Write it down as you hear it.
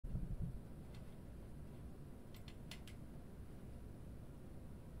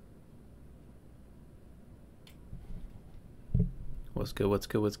What's good? What's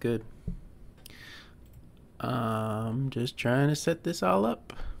good? What's good? Just trying to set this all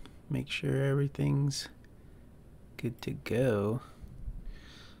up. Make sure everything's good to go.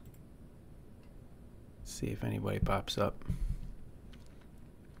 See if anybody pops up.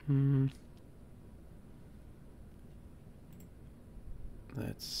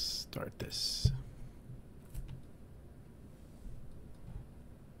 Let's start this.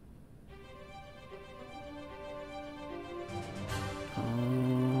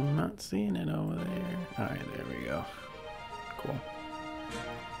 Not seeing it over there. Alright, there we go. Cool.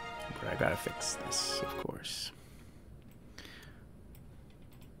 But I gotta fix this, of course.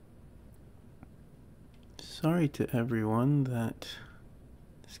 Sorry to everyone that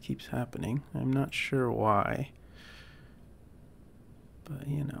this keeps happening. I'm not sure why. But,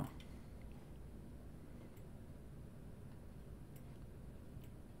 you know.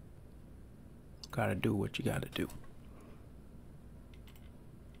 Gotta do what you gotta do.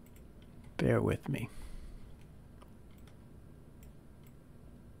 Bear with me.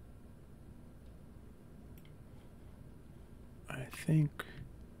 I think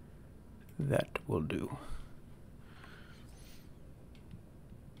that will do.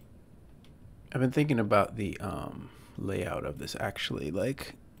 I've been thinking about the layout of this actually.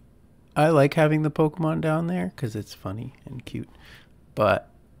 Like, I like having the Pokemon down there because it's funny and cute. But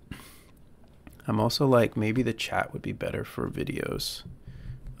I'm also like, maybe the chat would be better for videos.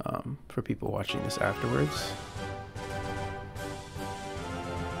 For people watching this afterwards.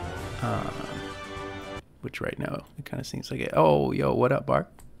 Which right now, it kind of seems like it. Oh, yo, what up,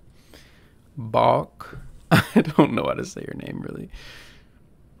 Bark? Bark. I don't know how to say your name, really.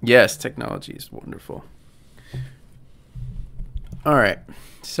 Yes, technology is wonderful. All right,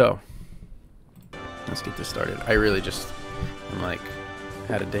 so let's get this started. I really just, I'm like,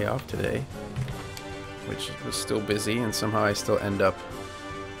 had a day off today, which was still busy, and somehow I still end up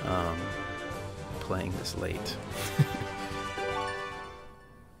playing this late.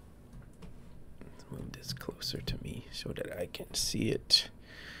 Let's move this closer to me so that I can see it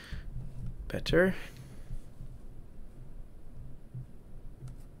better.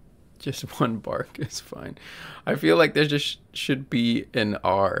 Just one bark is fine. I feel like there just should be an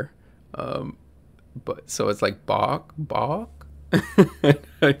R, but so it's like bark.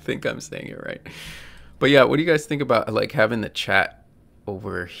 I think I'm saying it right. But yeah, what do you guys think about like having the chat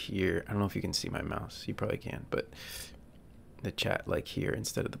over here? I don't know if you can see my mouse. You probably can, but the chat like here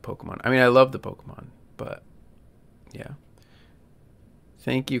instead of the Pokemon. I mean, I love the Pokemon, but yeah.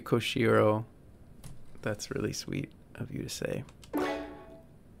 Thank you, Koshiro. That's really sweet of you to say.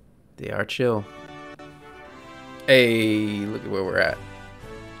 They are chill. Hey, look at where we're at.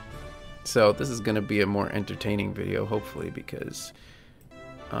 So this is going to be a more entertaining video, hopefully, because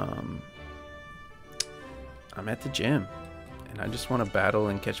I'm at the gym. And I just want to battle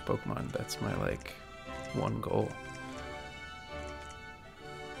and catch Pokemon. That's my, like, one goal.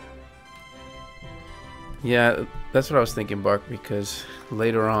 Yeah, that's what I was thinking, Bark, because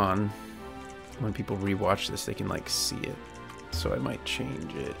later on, when people rewatch this, they can, like, see it. So I might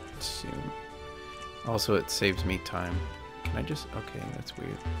change it soon. Also, it saves me time. Can I just... Okay, that's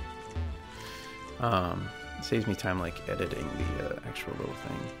weird. It saves me time, like, editing the actual little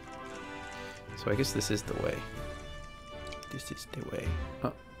thing. So I guess this is the way. This is the way.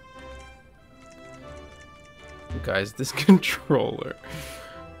 Oh. Guys, this controller.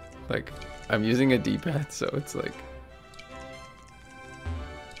 Like, I'm using a D-pad, so it's like...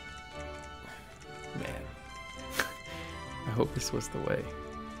 Man. I hope this was the way.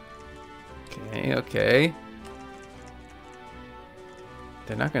 Okay, okay.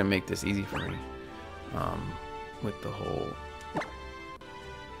 They're not gonna make this easy for me. With the whole...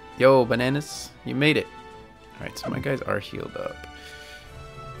 Yo, bananas, you made it. Alright, so my guys are healed up.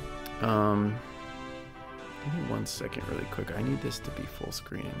 Give me 1 second really quick. I need this to be full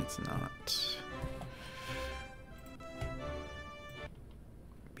screen and it's not.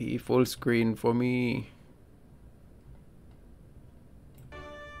 Be full screen for me.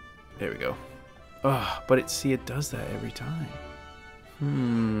 There we go. Oh, but it does that every time.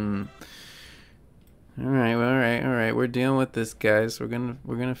 Alright. We're dealing with this, guys. We're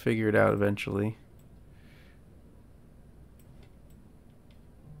gonna figure it out eventually.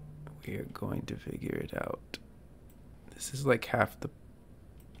 We are going to figure it out. This is like half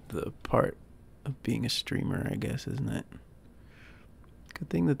the part of being a streamer, I guess, isn't it? Good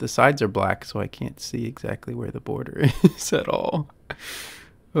thing that the sides are black, so I can't see exactly where the border is at all.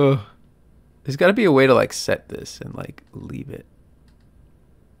 Ugh. There's got to be a way to like set this and like leave it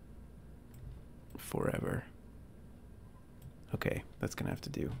forever. Okay, that's gonna have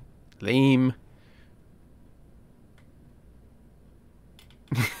to do. Lame.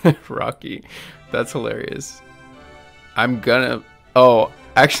 Rocky. That's hilarious. I'm gonna... Oh,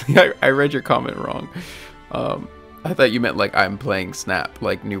 actually, I read your comment wrong. I thought you meant like I'm playing Snap,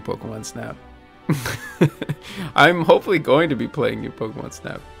 like new Pokemon Snap. I'm hopefully going to be playing new Pokemon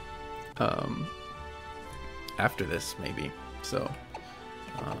Snap after this, maybe. So,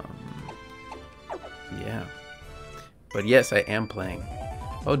 yeah. But yes, I am playing.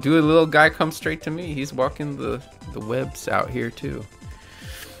 Oh, dude, a little guy come straight to me. He's walking the webs out here too.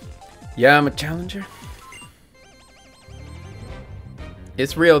 Yeah, I'm a challenger.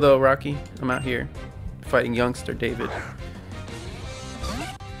 It's real though, Rocky. I'm out here fighting youngster David.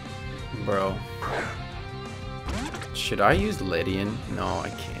 Bro. Should I use Ledian? No, I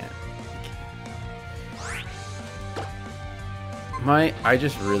can't. I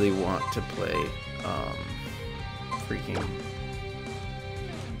just really want to play freaking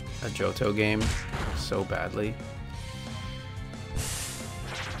a Johto game so badly.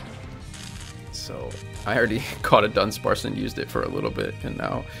 So I already caught a Dunsparce and used it for a little bit, and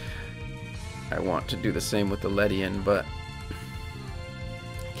now I want to do the same with the Ledian, but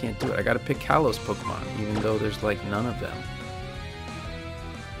I can't do it. I gotta pick Kalos Pokemon, even though there's like none of them.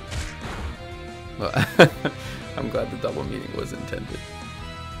 Well, I'm glad the double meeting was intended.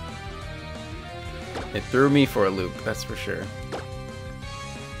 It threw me for a loop, that's for sure.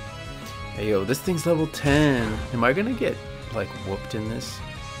 Hey yo, this thing's level 10. Am I gonna get like whooped in this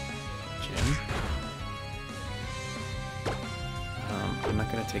gym? I'm not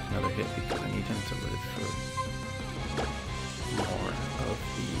gonna take another hit because I need him to live for more of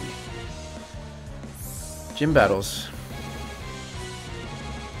the gym battles.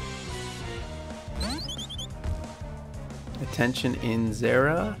 Attention in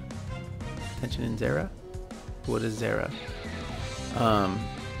Zera? Attention in Zera? What is Zera?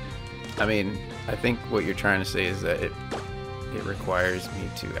 I mean, I think what you're trying to say is that it requires me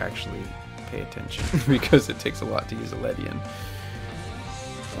to actually pay attention because it takes a lot to use a Ledian.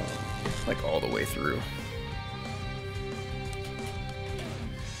 Like all the way through.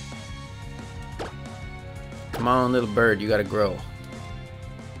 Come on, little bird, you gotta grow.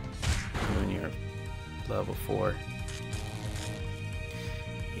 When you're level 4.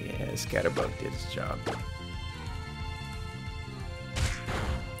 Yeah, Scatterbug did its job.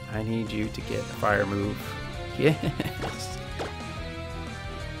 I need you to get a fire move. Yes!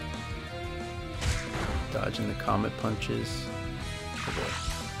 Dodging the comet punches. Oh boy.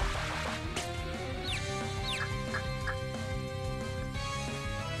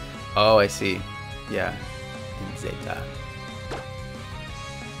 Oh, I see. Yeah. In Zeta.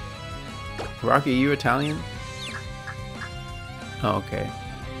 Rocky, are you Italian? Oh, okay.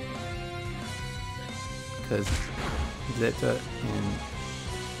 Because Zeta in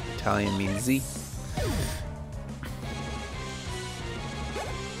Italian means Z.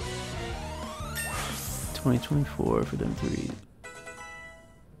 $20.24 for them 3.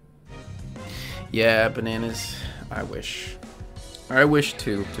 Yeah, bananas. I wish. I wish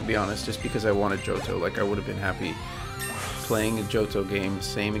too, to be honest, just because I wanted Johto. Like, I would have been happy playing a Johto game,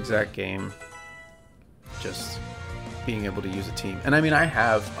 same exact game, just being able to use a team. And I mean, I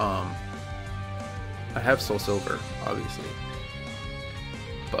have Soul Silver, obviously,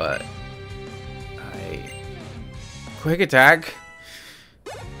 but quick attack.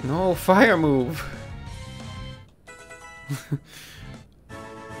 No, fire move.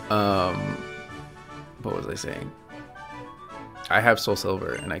 What was I saying? I have Soul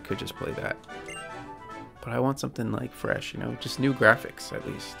Silver and I could just play that, but I want something like fresh, you know, just new graphics at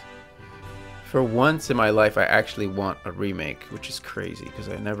least. For once in my life, I actually want a remake, which is crazy because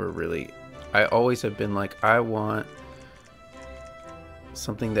I always have been like, I want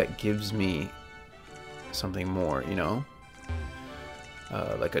something that gives me something more, you know,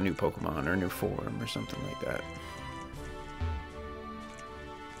 like a new Pokemon or a new form or something like that.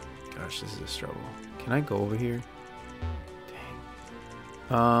 Gosh, this is a struggle. Can I go over here?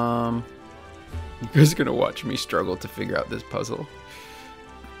 Dang. You guys are gonna watch me struggle to figure out this puzzle.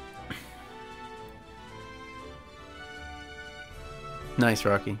 Nice,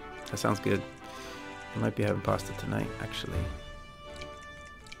 Rocky. That sounds good. I might be having pasta tonight, actually.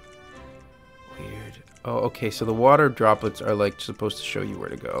 Weird. Oh, okay, so the water droplets are like supposed to show you where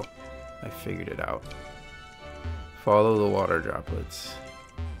to go. I figured it out. Follow the water droplets.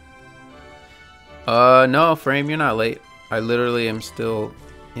 No, Frame, you're not late. I literally am still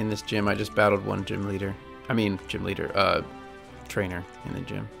in this gym. I just battled one trainer in the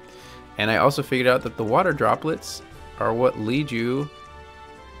gym. And I also figured out that the water droplets are what lead you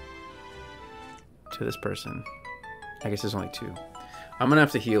to this person. I guess there's only 2. I'm gonna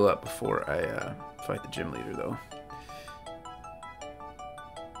have to heal up before I fight the gym leader, though.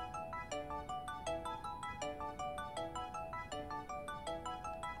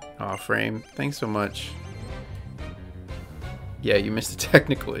 Aw, Frame, thanks so much. Yeah, you missed the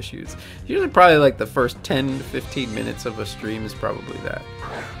technical issues. Usually probably like the first 10 to 15 minutes of a stream is probably that.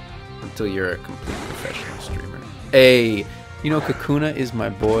 Until you're a complete professional streamer. Hey, you know Kakuna is my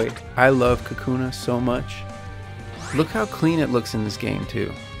boy. I love Kakuna so much. Look how clean it looks in this game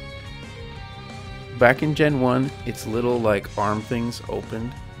too. Back in Gen 1, its little like arm things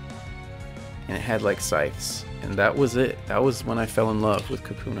opened. And it had like scythes. And that was it. That was when I fell in love with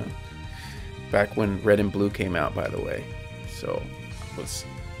Kakuna. Back when Red and Blue came out, by the way. So, it was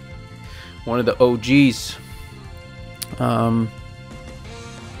one of the OGs. I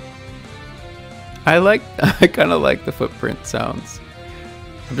kind of like the footprint sounds.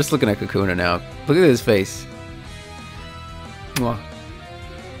 I'm just looking at Kakuna now. Look at his face. Mwah.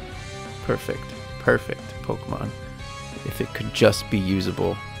 Perfect. Perfect Pokemon. If it could just be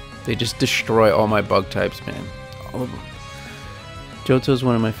usable. They just destroy all my bug types, man. All of them. Johto's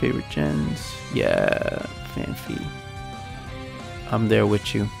one of my favorite gens. Yeah, Fanfi. I'm there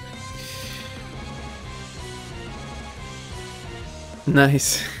with you.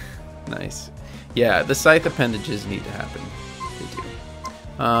 Nice. Nice. Yeah, the scythe appendages need to happen. They do.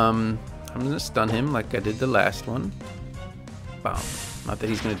 I'm gonna stun him like I did the last one. Bam. Not that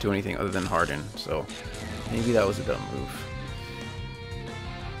he's gonna do anything other than harden, so maybe that was a dumb move.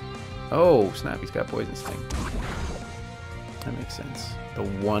 Oh, snap, he's got Poison Sting. That makes sense. The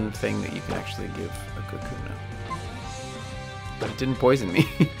one thing that you can actually give a Kakuna. But it didn't poison me.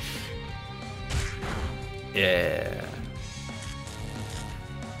 Yeah.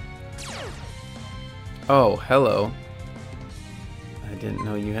 Oh, hello. I didn't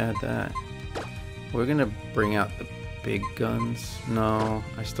know you had that. We're gonna bring out the big guns. No,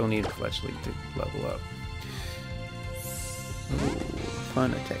 I still need Fletchling to level up. Ooh,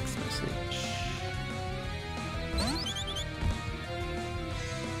 fun, a text message.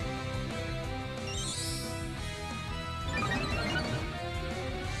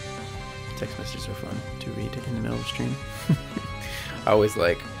 Text messages are fun to read in the middle of the stream. I always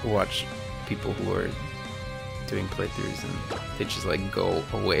like watch people who are doing playthroughs and they just like go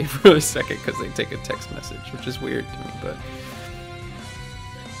away for a second because they take a text message, which is weird to me, but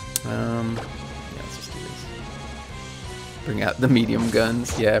yeah, let's just do this. Bring out the medium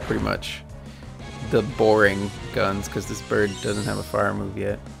guns. Yeah, pretty much the boring guns because this bird doesn't have a fire move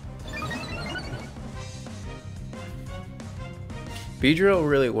yet. Beedrill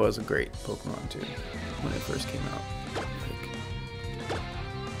really was a great Pokemon too when it first came out. Like,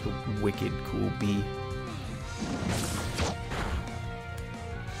 the wicked cool bee.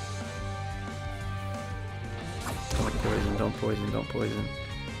 Don't poison, don't poison, don't poison.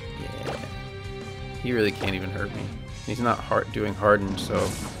 Yeah. He really can't even hurt me. He's not doing harden, so.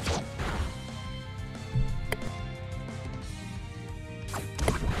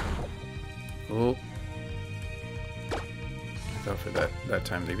 Oh. I thought for that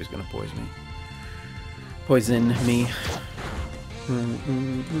time that he was gonna poison me.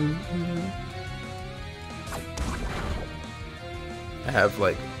 I have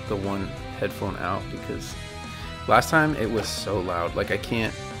like the one headphone out because last time it was so loud. Like I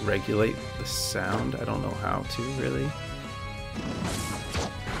can't regulate the sound. I don't know how to really.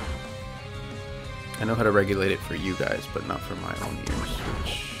 I know how to regulate it for you guys, but not for my own ears,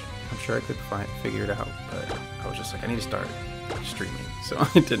 which I'm sure I could figure it out. But I was just like, I need to start streaming, so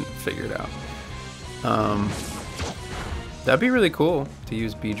I didn't figure it out. That'd be really cool to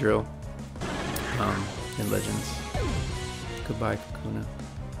use Beedrill in Legends. Goodbye, Kakuna.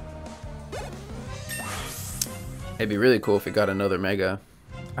 It'd be really cool if it got another Mega.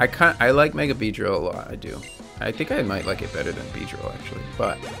 I like Mega Beedrill a lot. I do. I think I might like it better than Beedrill actually,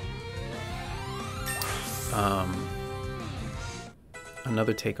 but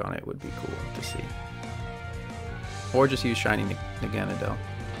another take on it would be cool to see. Or just use Shiny Naganadel.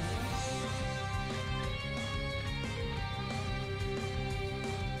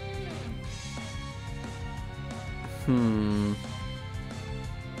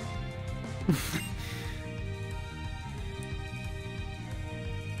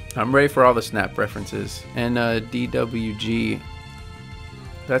 I'm ready for all the Snap references. And DWG,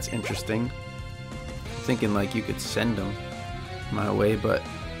 that's interesting. I'm thinking like you could send them my way, but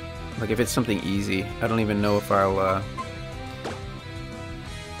like if it's something easy, I don't even know if I'll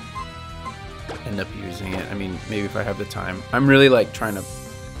end up using it. I mean, maybe if I have the time. I'm really like trying to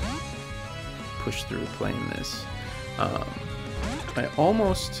push through playing this. I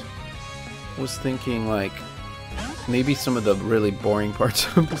almost was thinking like maybe some of the really boring parts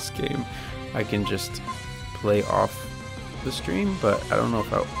of this game I can just play off the stream, but I don't know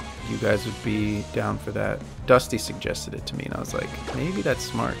you guys would be down for that. Dusty suggested it to me, and I was like, maybe that's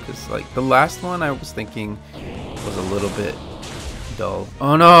smart, because like the last one I was thinking was a little bit dull.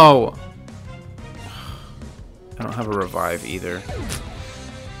 Oh no! I don't have a revive either.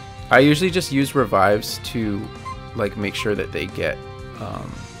 I usually just use revives to like make sure that they get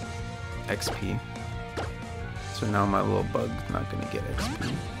XP. So now my little bug's not gonna get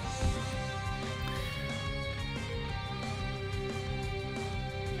XP.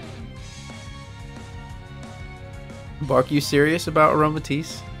 Bark, you serious about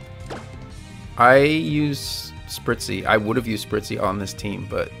Aromatisse? I use Spritzy. I would have used Spritzy on this team,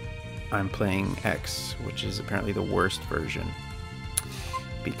 but I'm playing X, which is apparently the worst version.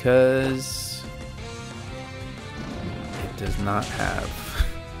 Because it does not have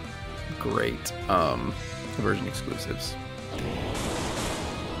great version exclusives.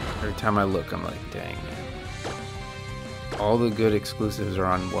 Every time I look, I'm like, dang, man. All the good exclusives are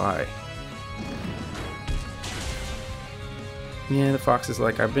on Y. Yeah, the fox is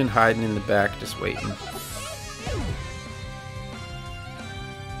like, I've been hiding in the back just waiting.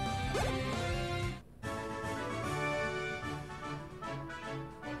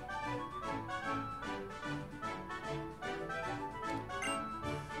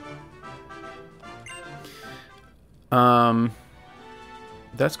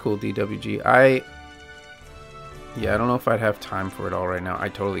 That's cool, DWG. Yeah, I don't know if I'd have time for it all right now. I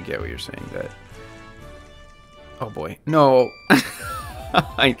totally get what you're saying. That. Oh boy, no.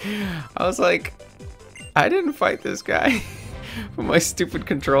 I was like, I didn't fight this guy with my stupid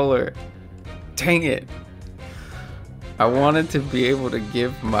controller. Dang it. I wanted to be able to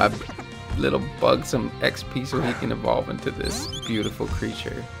give my little bug some XP so he can evolve into this beautiful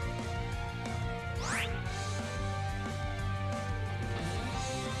creature.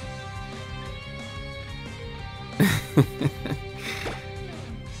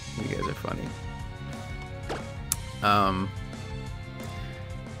 You guys are funny.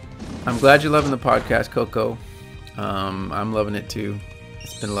 I'm glad you're loving the podcast, Coco. I'm loving it too.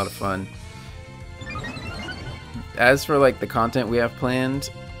 It's been a lot of fun. As for like the content we have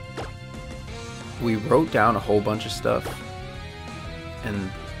planned, we wrote down a whole bunch of stuff, and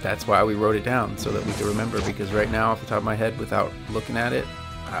that's why we wrote it down, so that we could remember, because right now off the top of my head without looking at it,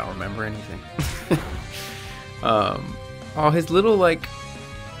 I don't remember anything. Oh, his little like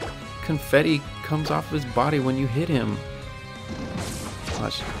confetti comes off his body when you hit him.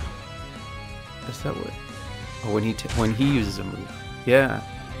 Watch. Is that what? Oh, when he uses a move. Yeah.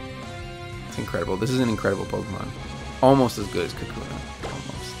 It's incredible. This is an incredible Pokemon. Almost as good as Kakuna.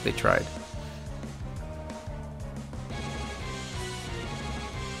 Almost. They tried.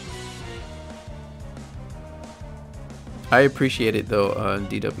 I appreciate it though,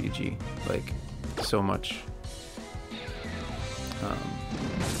 DWG, like so much.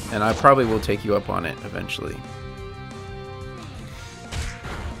 And I probably will take you up on it eventually.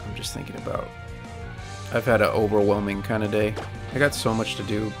 I'm just thinking about, I've had an overwhelming kind of day. I got so much to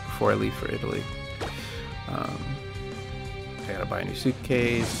do before I leave for Italy. I gotta buy a new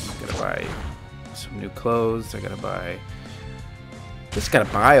suitcase, gotta buy some new clothes, just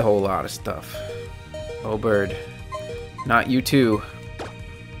gotta buy a whole lot of stuff. Oh bird, not you too.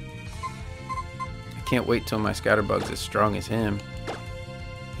 I can't wait till my Scatterbug's as strong as him.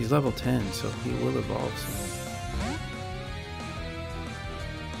 He's level 10, so he will evolve soon.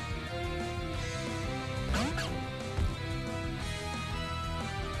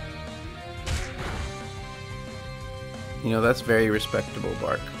 You know, that's very respectable,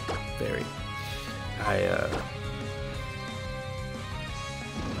 Bark. Very. I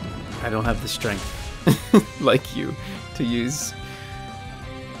don't have the strength like you to use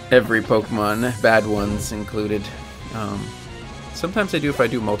every Pokemon, bad ones included. Sometimes I do if I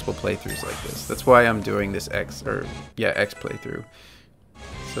do multiple playthroughs like this. That's why I'm doing this X X playthrough,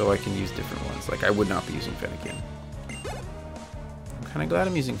 so I can use different ones. Like I would not be using Fennekin. I'm kind of glad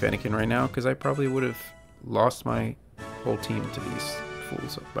I'm using Fennekin right now, because I probably would have lost my whole team to these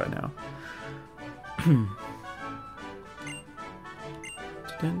fools by now.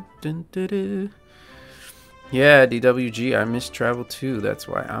 Dun, dun, dun, dun. Yeah, DWG, I miss travel too. That's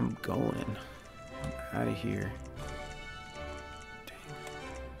why I'm going out of here.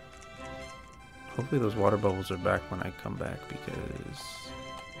 Hopefully those water bubbles are back when I come back, because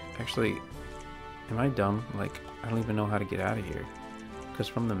actually, am I dumb? Like, I don't even know how to get out of here, because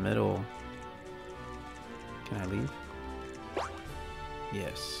from the middle, can I leave?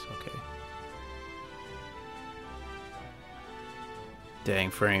 Yes, okay.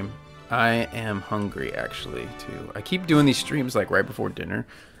 Dang, Frame. I am hungry, actually, too. I keep doing these streams, like, right before dinner.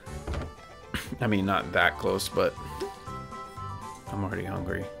 I mean, not that close, but I'm already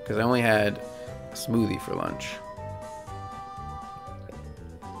hungry because I only had a smoothie for lunch.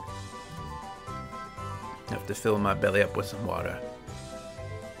 I have to fill my belly up with some water.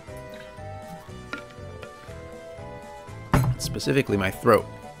 Specifically my throat.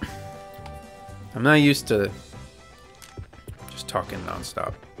 I'm not used to just talking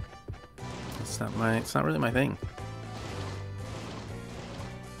nonstop. It's not really my thing.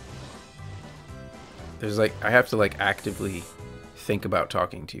 There's like, I have to like actively think about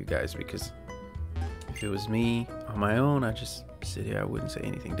talking to you guys, because if it was me on my own, I'd just sit here, I wouldn't say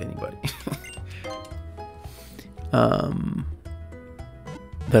anything to anybody.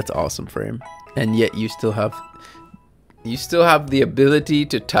 That's awesome, Frame. And yet you still have the ability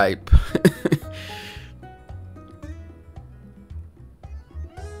to type.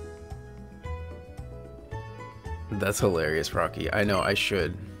 That's hilarious, Rocky. I know, I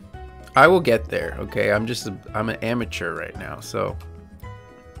should. I will get there, okay? I'm an amateur right now, so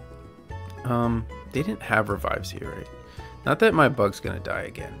they didn't have revives here, right? Not that my bug's gonna die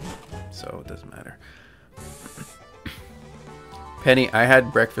again, so it doesn't matter. Penny, I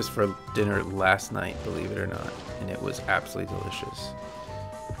had breakfast for dinner last night, believe it or not, and it was absolutely delicious.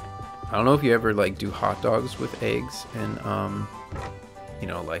 I don't know if you ever like do hot dogs with eggs and you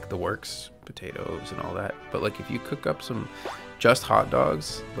know, like the works, potatoes and all that, but like if you cook up some just hot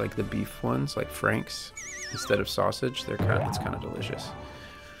dogs, like the beef ones, like Frank's, instead of sausage, it's kind of delicious.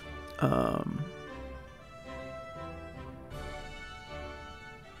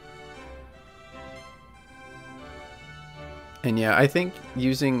 And yeah, I think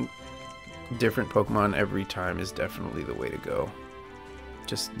using different Pokemon every time is definitely the way to go.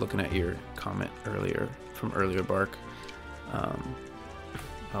 Just looking at your comment earlier, from earlier, Bark.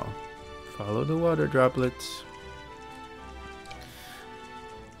 Oh, follow the water droplets.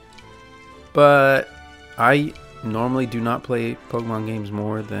 But I normally do not play Pokemon games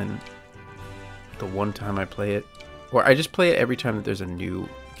more than the one time I play it. Or I just play it every time that there's a new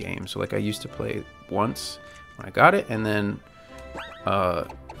game. So like I used to play once when I got it, and then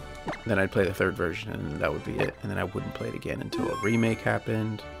I'd play the third version, and that would be it. And then I wouldn't play it again until a remake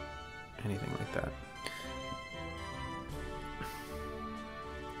happened. Anything like that.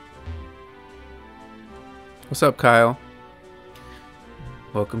 What's up, Kyle?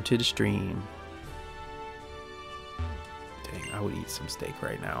 Welcome to the stream. Dang, I would eat some steak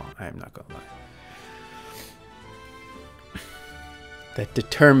right now. I am not gonna lie. That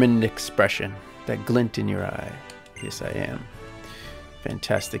determined expression, that glint in your eye. Yes, I am.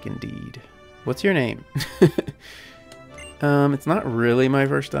 Fantastic indeed. What's your name? It's not really my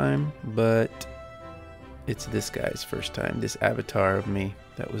first time, but it's this guy's first time. This avatar of me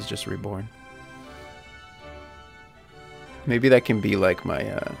that was just reborn. Maybe that can be like my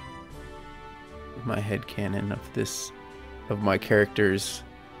my headcanon of my character's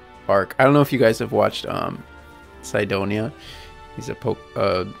arc. I don't know if you guys have watched Sidonia. He's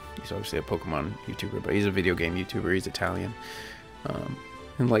obviously a Pokemon YouTuber, but he's a video game YouTuber. He's Italian.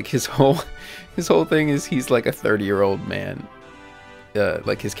 And like his whole thing is he's like a 30-year-old man.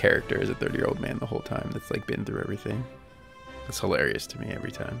 Like his character is a 30-year-old man the whole time that's like been through everything. It's hilarious to me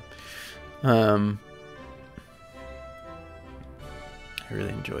every time. I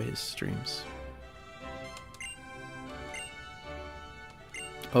really enjoy his streams.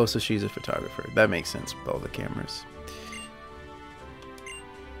 Oh, so she's a photographer. That makes sense with all the cameras.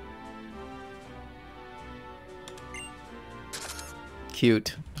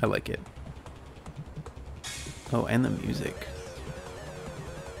 Cute. I like it. Oh, and the music.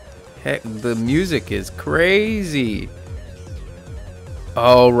 Heck, the music is crazy.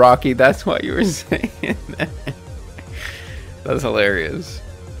 Oh, Rocky, that's why you were saying that. That's hilarious.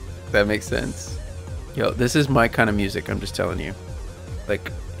 That makes sense. Yo, this is my kind of music, I'm just telling you.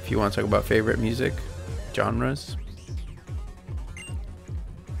 Like, if you want to talk about favorite music genres,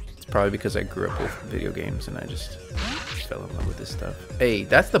 it's probably because I grew up with video games and I just fell in love with this stuff. Hey,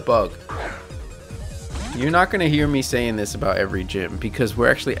 that's the bug. You're not going to hear me saying this about every gym, because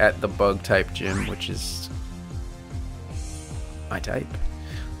we're actually at the bug type gym, which is my type.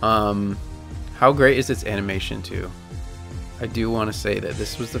 How great is its animation too? I do want to say that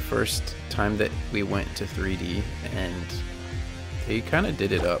this was the first time that we went to 3D, and they kind of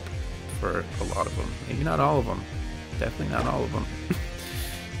did it up for a lot of them. Maybe not all of them. Definitely not all of them.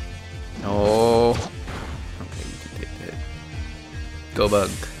 No. Okay, you can take that. Go bug.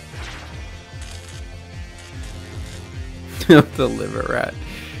 The liver rat.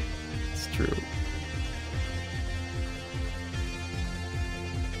 It's true.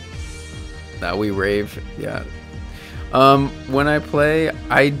 Now we rave. Yeah. When I play,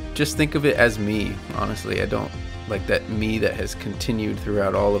 I just think of it as me, honestly. I don't like that me that has continued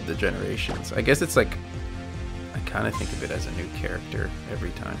throughout all of the generations. I guess it's like, I kind of think of it as a new character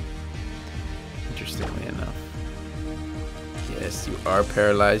every time, interestingly enough. Yes, you are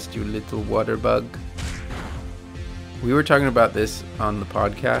paralyzed, you little water bug. We were talking about this on the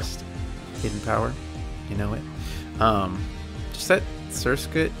podcast, Hidden Power, you know it. Just that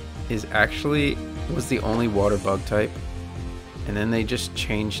Surskit was the only water bug type, and then they just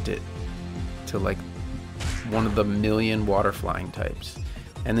changed it to like one of the million water flying types.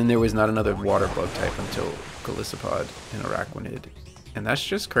 And then there was not another water bug type until Golisopod and Araquanid. And that's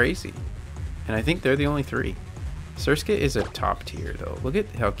just crazy. And I think they're the only three. Surskit is a top tier though. Look at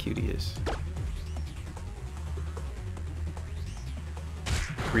how cute he is.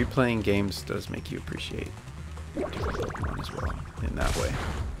 Replaying games does make you appreciate different Pokemon as well in that way.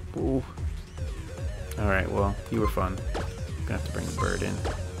 Ooh. Alright, well, you were fun. I'm gonna have to bring the bird in.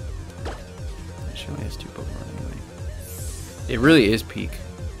 She only has 2 Pokemon anyway. It really is peak.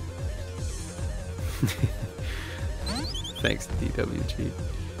 Thanks, DWG.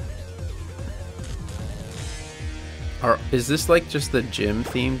 Is this like just the gym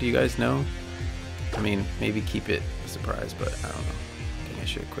theme? Do you guys know? I mean, maybe keep it a surprise, but I don't know. I think I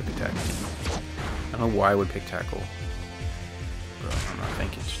should quick attack him. I don't know why I would pick tackle. Bro, I'm not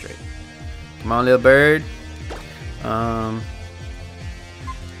thinking straight. Come on, little bird.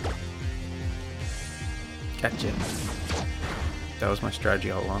 Gotcha. That was my strategy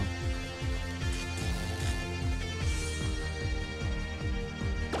all along.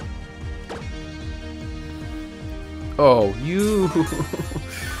 Oh, you!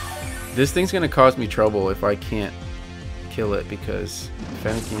 This thing's gonna cause me trouble if I can't kill it because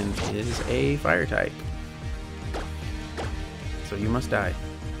Fennekin is a fire type. So you must die.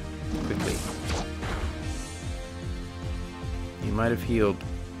 Quickly. You might have healed,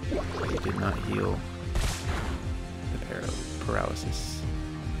 but you did not heal the paralysis.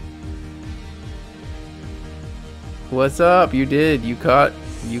 What's up? You did. You caught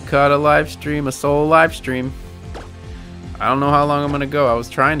a live stream, a soul live stream. I don't know how long I'm gonna go. I was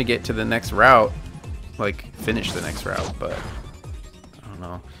trying to get to the next route, like finish the next route, but I don't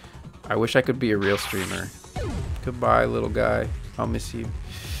know. I wish I could be a real streamer. Goodbye, little guy. I'll miss you.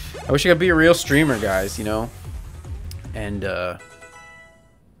 I wish I could be a real streamer, guys, you know? And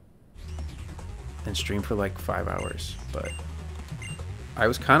stream for like 5 hours, but I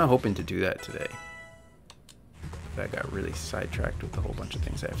was kind of hoping to do that today. But I got really sidetracked with a whole bunch of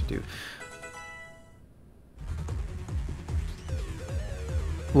things I have to do.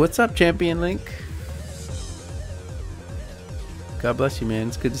 What's up, Champion Link? God bless you, man.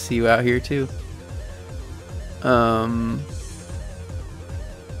 It's good to see you out here too.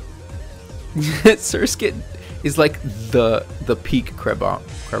 Surskit is like the peak crabominable.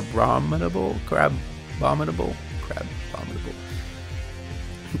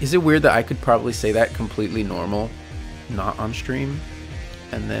 Is it weird that I could probably say that completely normal, not on stream,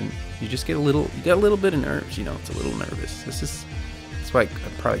 and then you just get a little bit of nerves, you know? It's a little nervous. That's why I'm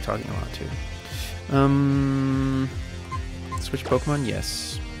probably talking a lot too. Switch Pokemon,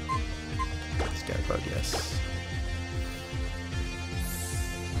 yes. Scatterbug, yes.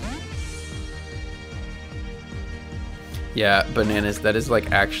 Yeah, bananas. That is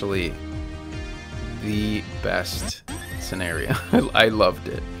like actually the best scenario. I loved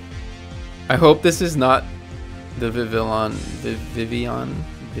it. I hope this is not the Vivillon.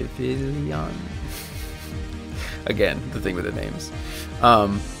 Again, the thing with the names.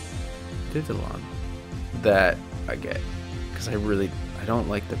 Vivillon that I get, because I don't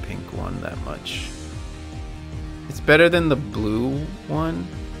like the pink one that much. It's better than the blue one,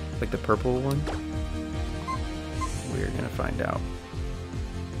 like the purple one. We're gonna find out.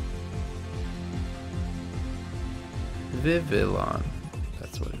 Vivillon,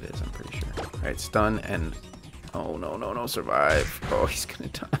 that's what it is, I'm pretty sure. Alright, stun and oh no, survive. Oh, he's gonna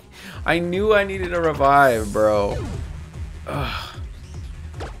die. I knew I needed a revive, bro. Ugh.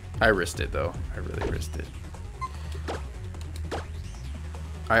 I risked it though. I really risked it.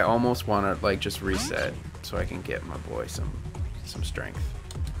 I almost want to like just reset so I can get my boy some strength,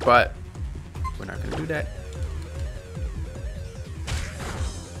 but we're not gonna do that.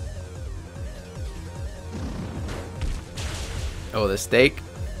 Oh, the steak.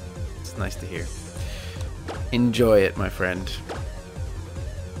 It's nice to hear. Enjoy it, my friend.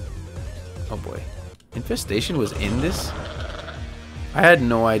 Oh boy. Infestation was in this? I had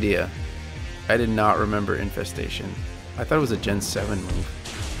no idea. I did not remember Infestation. I thought it was a Gen 7 move.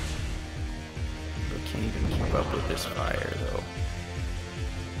 But can't even keep up with this fire, though.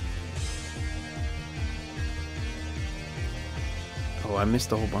 Oh, I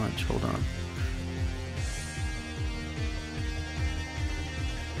missed a whole bunch. Hold on.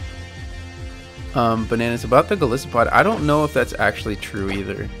 Bananas, about the Galissapod, I don't know if that's actually true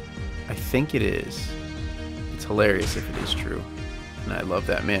either. I think it is. It's hilarious if it is true. And I love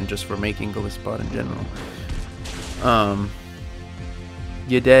that man just for making Galissapod in general.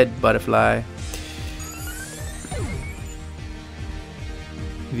 You're dead, butterfly.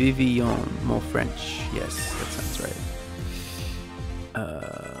 Vivian, more French. Yes, that sounds right.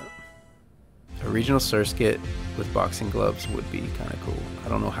 A regional circuit with boxing gloves would be kind of cool. I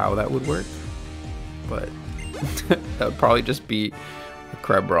don't know how that would work, but that would probably just be a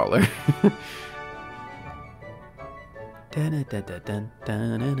crab brawler. A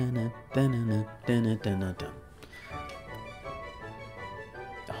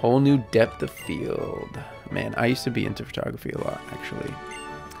whole new depth of field. Man, I used to be into photography a lot, actually.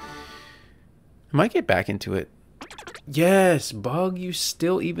 I might get back into it. Yes, Bug, you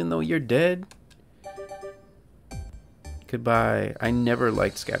still, even though you're dead? Goodbye. I never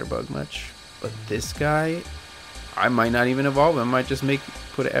liked Scatterbug much, but this guy, I might not even evolve him. I might just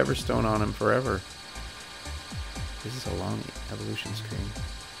put an Everstone on him forever. This is a long evolution screen.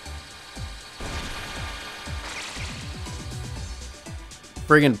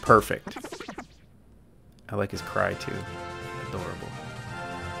 Friggin' perfect. I like his cry too. Adorable.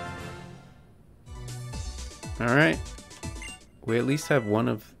 Alright. We at least have one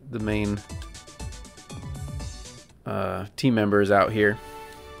of the main team members out here.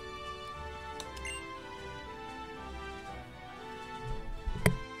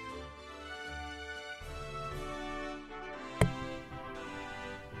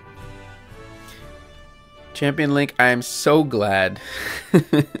 Champion Link, I am so glad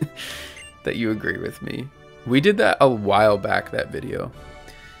that you agree with me. We did that a while back, that video.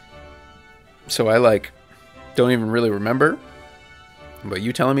 So I don't even really remember. But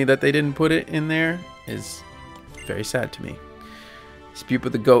you telling me that they didn't put it in there is very sad to me. Dispute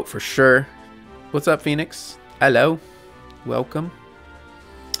with the goat for sure. What's up, Phoenix? Hello. Welcome.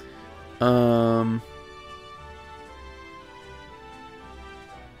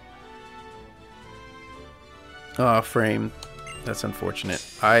 Oh, frame. That's unfortunate.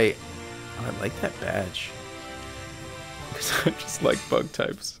 I like that badge. Because I just like bug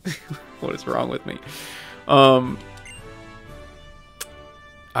types. What is wrong with me? I'm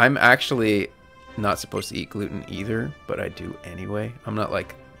actually not supposed to eat gluten either, but I do anyway. I'm not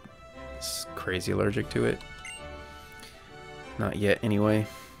like crazy allergic to it. Not yet anyway.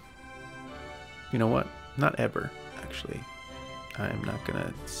 You know what? Not ever, actually. I'm not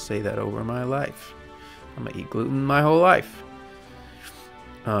gonna say that over my life. I'm gonna eat gluten my whole life.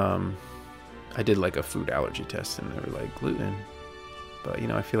 I did like a food allergy test and they were like gluten, but you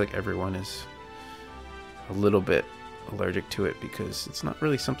know, I feel like everyone is a little bit allergic to it because it's not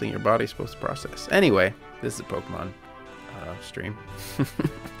really something your body's supposed to process. Anyway, this is a Pokemon stream.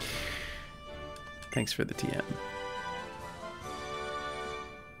 Thanks for the TM.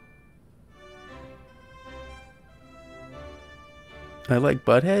 I like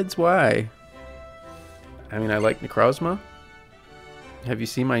buttheads? Why? I mean, I like Necrozma. Have you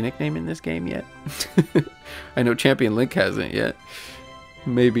seen my nickname in this game yet? I know Champion Link hasn't yet.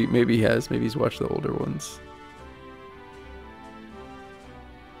 Maybe he has. Maybe he's watched the older ones.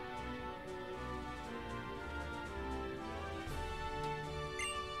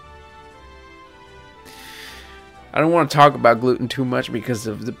 I don't want to talk about gluten too much because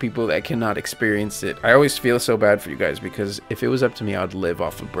of the people that cannot experience it. I always feel so bad for you guys because if it was up to me, I'd live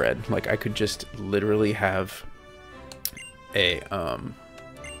off of bread. Like, I could just literally have a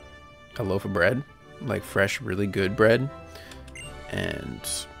loaf of bread, like fresh, really good bread, and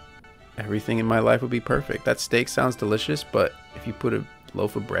everything in my life would be perfect. That steak sounds delicious, but if you put a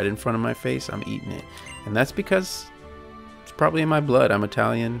loaf of bread in front of my face, I'm eating it. And that's because it's probably in my blood. I'm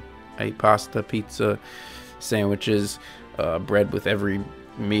Italian. I eat pasta, pizza, sandwiches, bread with every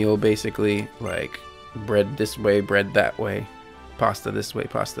meal, basically. Like, bread this way, bread that way, pasta this way,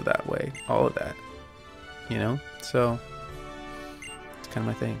 pasta that way, all of that, you know? So it's kind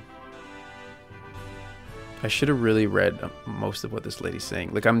of my thing. I should have really read most of what this lady's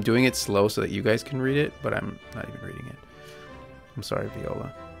saying. Like, I'm doing it slow so that you guys can read it, but I'm not even reading it. I'm sorry,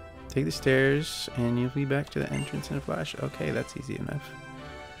 Viola. Take the stairs and you'll be back to the entrance in a flash. Okay, that's easy enough.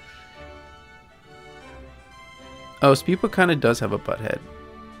 Oh, Speepa kind of does have a butt head.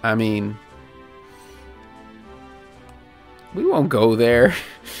 I mean, we won't go there.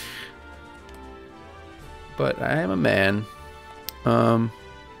 But I am a man.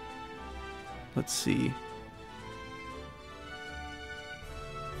 Let's see.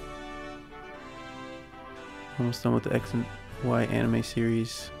 Almost done with the X and Y anime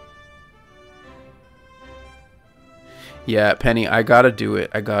series. Yeah, Penny, I gotta do it.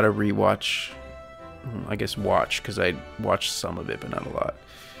 I gotta rewatch I guess watch, because I watched some of it, but not a lot.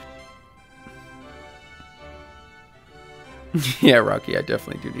 Yeah, Rocky, I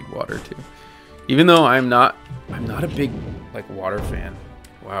definitely do need water too. Even though I'm not a big like water fan.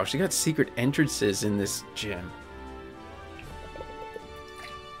 Wow, she got secret entrances in this gym.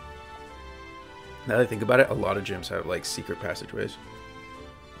 Now that I think about it, a lot of gyms have like secret passageways.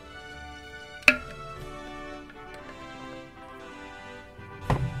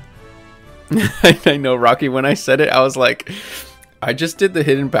 I know, Rocky, when I said it, I was like, I just did the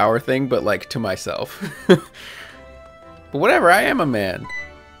hidden power thing, but like to myself. But whatever, I am a man.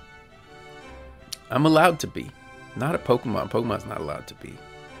 I'm allowed to be. Not a Pokemon. Pokemon's not allowed to be.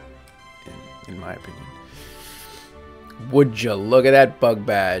 In my opinion. Would you look at that bug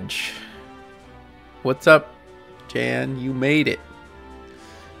badge? What's up, Jan? You made it.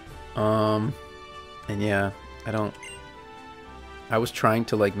 And yeah, I was trying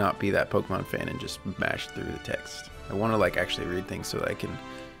to like not be that Pokemon fan and just mash through the text. I want to like actually read things so that I can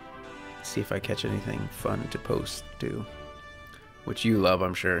see if I catch anything fun to post too. Which you love,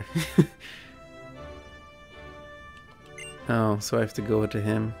 I'm sure. Oh, so I have to go to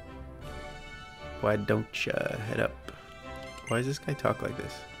him. Why don't you head up? Why does this guy talk like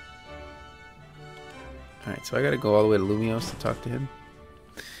this? Alright, so I gotta go all the way to Lumiose to talk to him.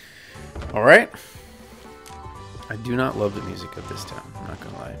 Alright. I do not love the music of this town, I'm not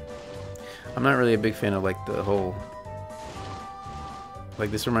gonna lie. I'm not really a big fan of like the whole... Like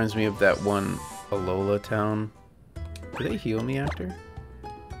this reminds me of that one Alola town. Do they heal me after?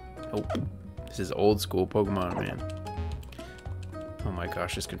 Oh, this is old school Pokemon, man. Oh my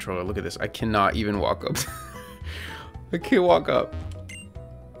gosh, this controller, look at this. I cannot even walk up. I can't walk up.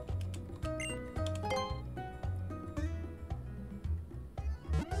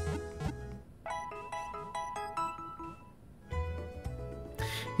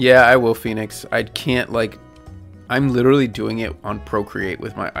 Yeah, I will, Phoenix. I can't, like... I'm literally doing it on Procreate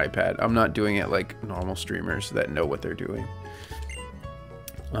with my iPad. I'm not doing it like normal streamers that know what they're doing.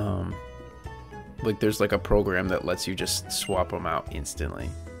 Like there's like a program that lets you just swap them out instantly.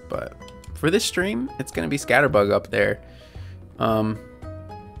 But for this stream, it's gonna be Scatterbug up there.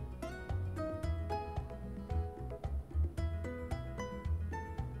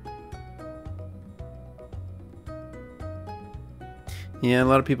 Yeah, a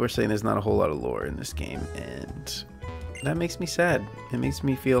lot of people are saying there's not a whole lot of lore in this game, and that makes me sad. It makes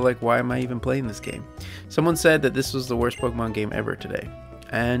me feel like, why am I even playing this game? Someone said that this was the worst Pokemon game ever today,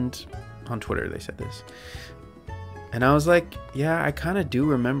 and on Twitter they said this. And I was like, yeah, I kind of do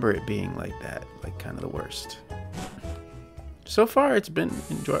remember it being like that, like kind of the worst. So far, it's been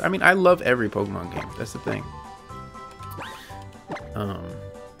enjoyable. I mean, I love every Pokemon game. That's the thing.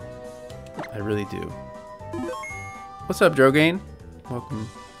 I really do. What's up, Drogain? Welcome.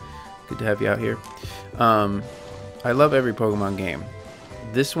 Good to have you out here. I love every Pokemon game.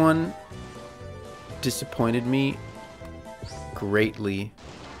 This one disappointed me greatly.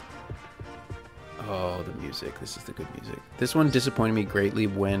 Oh, the music. This is the good music. This one disappointed me greatly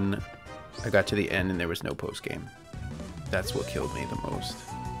when I got to the end and there was no post-game. That's what killed me the most.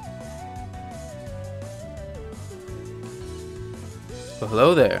 Well,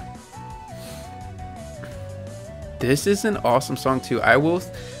 hello there. This is an awesome song too.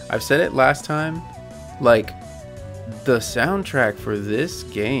 I've said it last time, like the soundtrack for this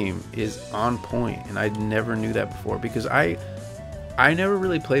game is on point, and I never knew that before because I never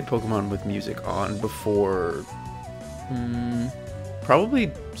really played Pokemon with music on before.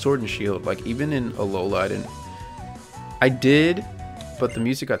 Probably Sword and Shield. Like even in Alola, I did, but the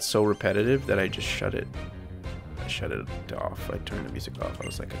music got so repetitive that I just shut it off. I turned the music off. I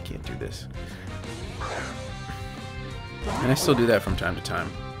was like, I can't do this. And I still do that from time to time,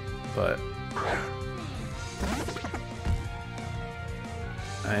 but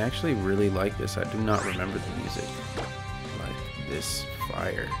I actually really like this. I do not remember the music like this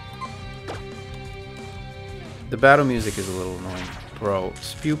fire. The battle music is a little annoying. Bro,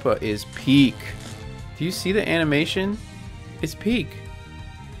 Spupa is peak. Do you see the animation? It's peak.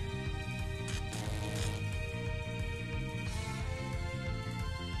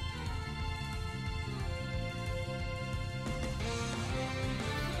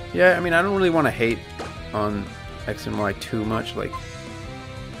 Yeah, I mean, I don't really want to hate on X and Y too much, like,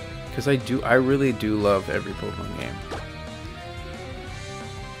 because I really do love every Pokemon game.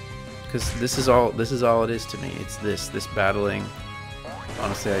 Because this is all it is to me. It's this battling.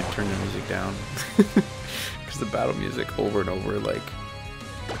 Honestly, I'd turn the music down because the battle music over and over like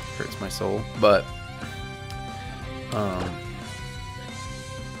hurts my soul. But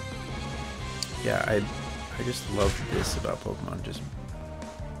yeah, I just love this about Pokemon. Just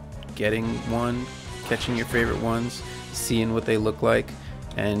getting one, catching your favorite ones, seeing what they look like,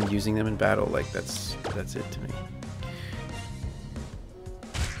 and using them in battle. Like that's it to me.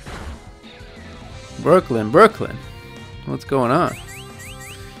 Brooklyn, what's going on?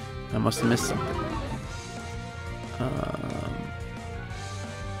 I must have missed something.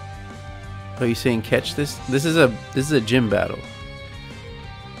 Are you saying catch this? This is a gym battle.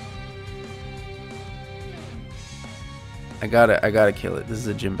 I gotta kill it. This is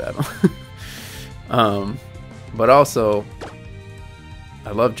a gym battle. But also,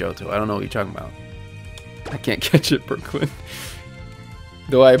 I love Johto. I don't know what you're talking about. I can't catch it, Brooklyn.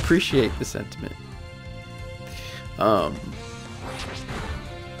 Though I appreciate the sentiment. I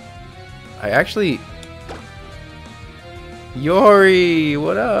actually... Yori,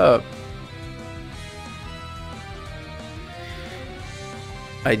 what up?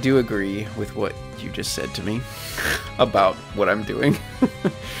 I do agree with what you just said to me about what I'm doing.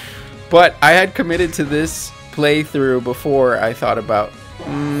 But I had committed to this playthrough before I thought about...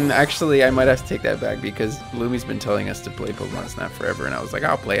 actually, I might have to take that back because Lumi's been telling us to play Pokemon Snap forever, and I was like,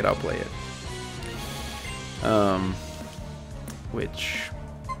 I'll play it. Which...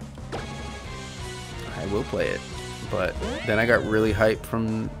 I will play it. But then I got really hyped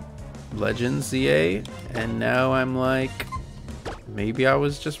from Legends ZA, and now I'm like... Maybe I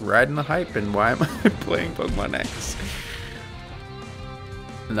was just riding the hype, and why am I playing Pokemon X?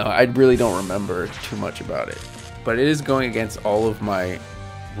 No, I really don't remember too much about it. But it is going against all of my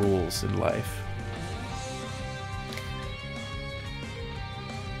rules in life.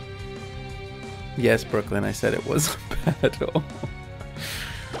 Yes, Brooklyn, I said it was a battle.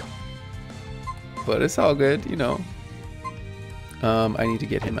 But it's all good, you know. I need to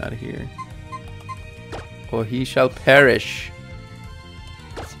get him out of here, or he shall perish.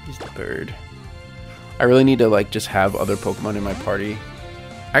 He's the bird. I really need to like just have other Pokemon in my party.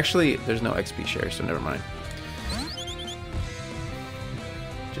 Actually, there's no XP share, so never mind.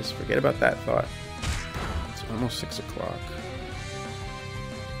 Just forget about that thought. It's almost 6 o'clock.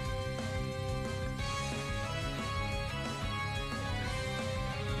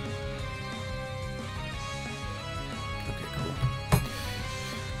 Okay, cool.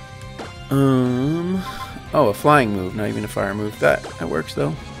 Oh, a flying move, not even a fire move. That works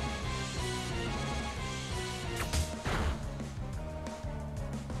though.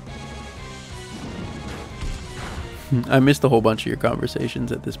 I missed a whole bunch of your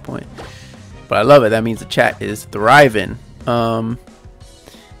conversations at this point, but I love it. That means the chat is thriving.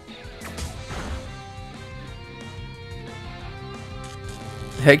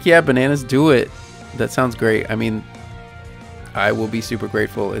 Heck yeah, bananas, do it. That sounds great. I mean, I will be super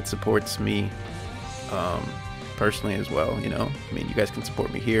grateful. It supports me personally as well, you know. I mean, you guys can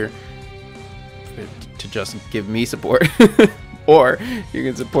support me here to just give me support, or you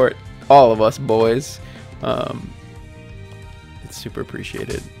can support all of us boys. It's super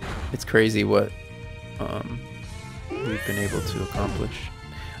appreciated. It's crazy what we've been able to accomplish.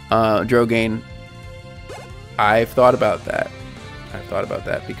 Drogain, I've thought about that.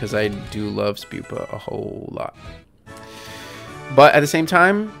 Because I do love Spupa a whole lot. But at the same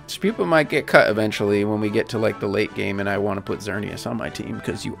time, Spupa might get cut eventually when we get to like the late game and I want to put Xerneas on my team,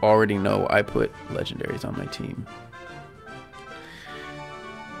 because you already know I put legendaries on my team.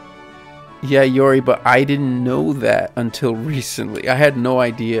 Yeah, Yori, but I didn't know that until recently. I had no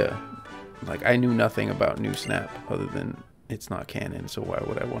idea. Like, I knew nothing about New Snap other than it's not canon, so why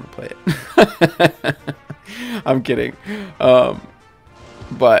would I want to play it? I'm kidding.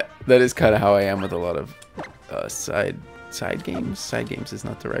 But that is kind of how I am with a lot of side games. Side games is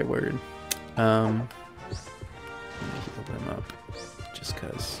not the right word. Let me heal them up just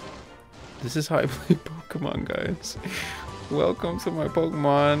because this is how I play Pokemon, guys. Welcome to my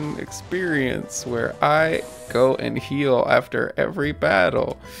Pokemon experience where I go and heal after every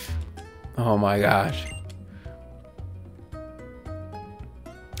battle. Oh my gosh.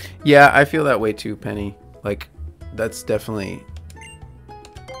 Yeah, I feel that way too, Penny. Like, that's definitely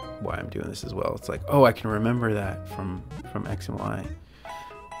why I'm doing this as well. It's like, oh, I can remember that from X and Y.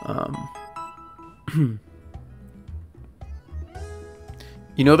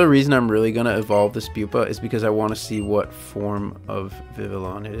 You know, the reason I'm really gonna evolve the Spupa is because I want to see what form of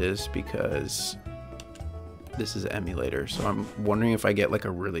Vivillon it is, because this is an emulator, so I'm wondering if I get like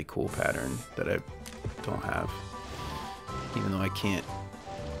a really cool pattern that I don't have, even though I can't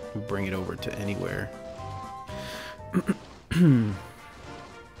bring it over to anywhere.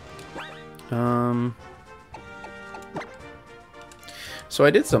 So I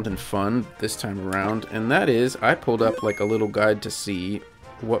did something fun this time around, and that is I pulled up like a little guide to see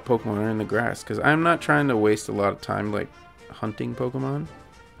what Pokemon are in the grass, because I'm not trying to waste a lot of time like hunting Pokemon.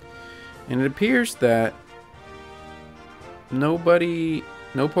 And it appears that no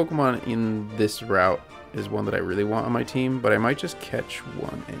Pokemon in this route is one that I really want on my team, but I might just catch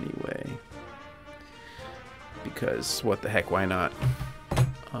one anyway. Because what the heck, why not?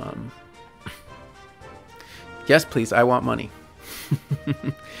 Yes, please, I want money.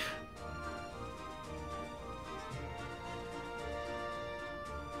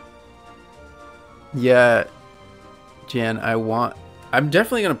 Yeah, Jan, I'm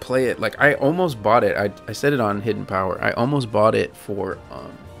definitely gonna play it. Like, I almost bought it. I said it on Hidden Power. I almost bought it for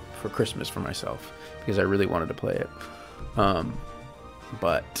Christmas for myself because I really wanted to play it.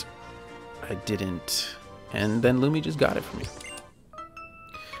 But I didn't, and then Lumi just got it for me.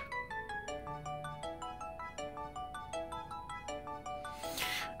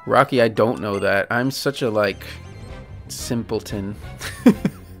 Rocky, I don't know that. I'm such a like simpleton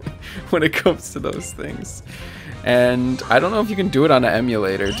when it comes to those things. And I don't know if you can do it on an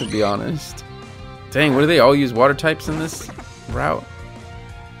emulator, to be honest. Dang, what do they all use water types in this route?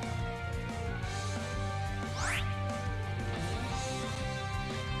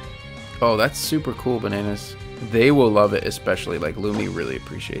 Oh, that's super cool, Bananas. They will love it, especially. Like, Lumi really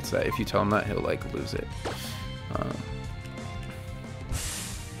appreciates that. If you tell him that, he'll, like, lose it.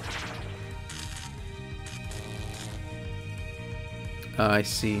 I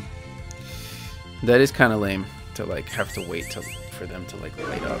see. That is kind of lame to like have to wait for them to like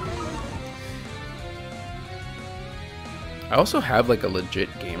light up. I also have like a legit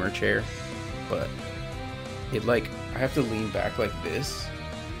gamer chair, but it like I have to lean back like this.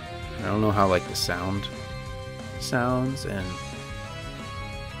 And I don't know how like the sound sounds, and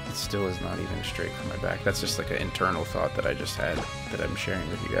it still is not even straight from my back. That's just like an internal thought that I just had that I'm sharing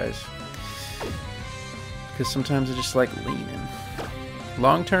with you guys. Because sometimes I just like leaning.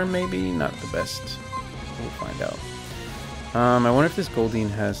 Long term, maybe not the best. We'll find out. I wonder if this Goldeen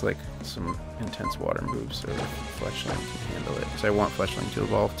has like some intense water moves, or if Fletchling can handle it. Because I want Fletchling to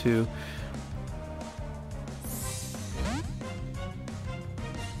evolve too.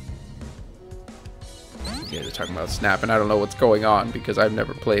 Yeah, they're talking about Snap, and I don't know what's going on because I've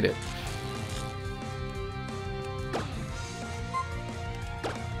never played it.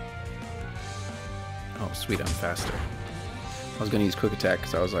 Oh, sweet, I'm faster. I was going to use Quick Attack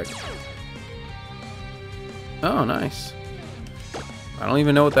because I was like, oh, nice. I don't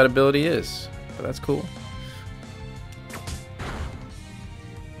even know what that ability is, but that's cool.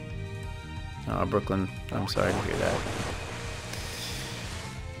 Oh, Brooklyn, I'm sorry to hear that.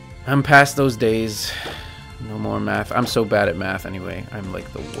 I'm past those days. No more math. I'm so bad at math anyway. I'm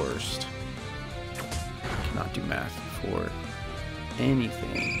like the worst. I cannot do math for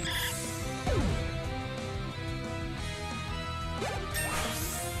anything.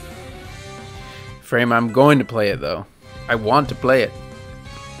 Frame, I'm going to play it though. I want to play it.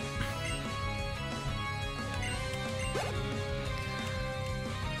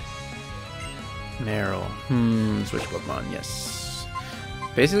 Meryl. Switch Pokemon, yes.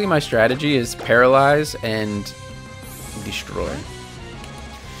 Basically my strategy is paralyze and destroy.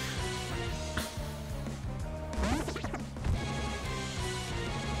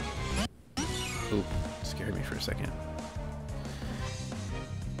 Ooh, scared me for a second.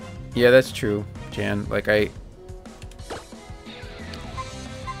 Yeah, that's true, Jan. Like I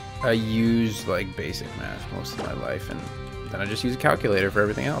use like basic math most of my life, and then I just use a calculator for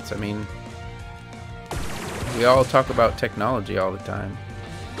everything else. I mean, we all talk about technology all the time.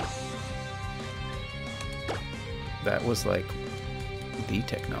 That was like the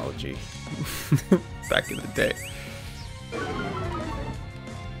technology back in the day.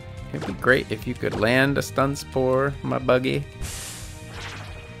 It'd be great if you could land a stun spore, my buggy.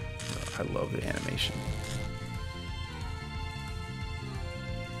 I love the animation.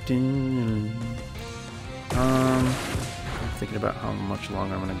 I'm thinking about how much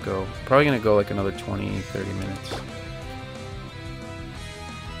longer I'm gonna go. Probably gonna go like another 20-30 minutes.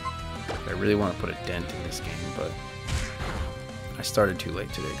 I really want to put a dent in this game, but I started too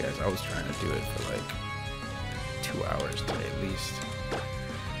late today, guys. I was trying to do it for like 2 hours today at least.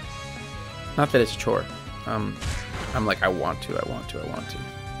 Not that it's a chore. I'm like, I want to.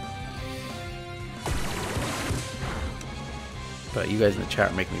 But you guys in the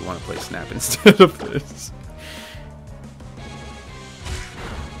chat make me want to play Snap instead of this.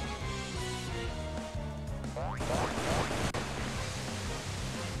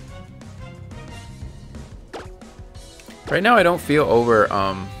 Right now I don't feel over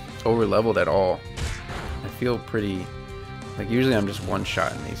leveled at all. I feel pretty, like usually I'm just one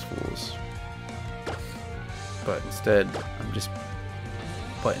shot in these fools. But instead I'm just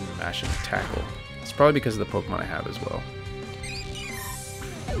button mashing tackle. It's probably because of the Pokemon I have as well.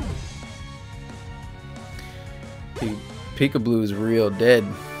 Peekablu's real dead.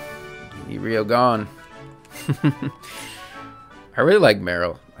 He real gone. I really like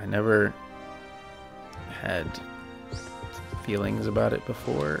Meryl. I never had feelings about it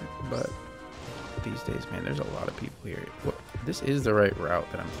before, but these days, man, there's a lot of people here. What, this is the right route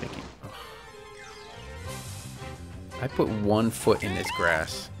that I'm thinking. Ugh. I put 1 foot in this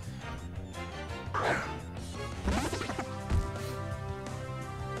grass.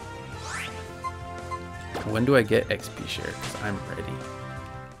 When do I get XP share? Because I'm ready.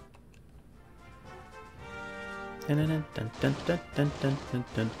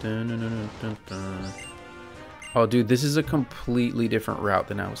 Oh, dude, this is a completely different route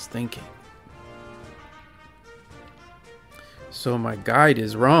than I was thinking. So my guide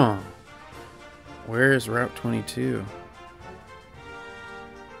is wrong. Where is Route 22?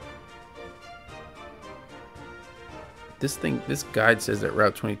 This guide says that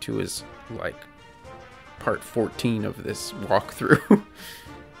Route 22 is like part 14 of this walkthrough. I'm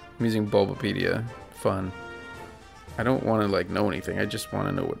using Bulbapedia. Fun. I don't want to like know anything. I just want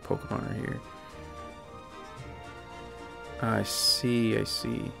to know what Pokemon are here. I see.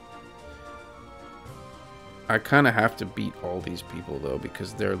 I kind of have to beat all these people though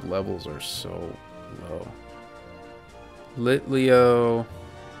because their levels are so low. Litleo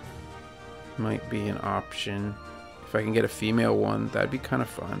might be an option. If I can get a female one, that'd be kind of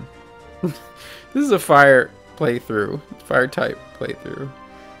fun. This is a fire playthrough. Fire type playthrough.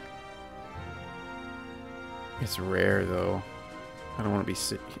 It's rare though. I don't want to be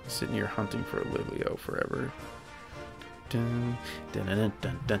sitting here hunting for a Litleo forever. Dun, dun, dun,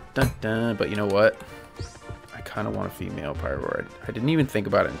 dun, dun, dun, dun. But you know what? I kind of want a female Pyroar. I didn't even think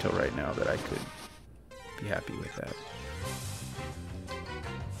about it until right now that I could be happy with that.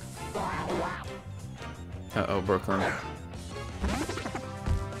 Uh-oh, Brooklyn.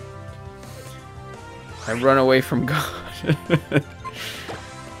 I run away from God.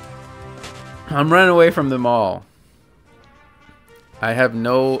 I'm running away from them all. I have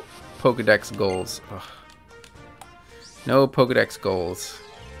no Pokedex goals. Ugh. No Pokedex goals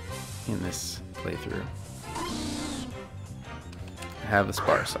in this playthrough. I have the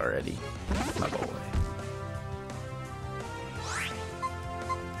Sparse already. My boy.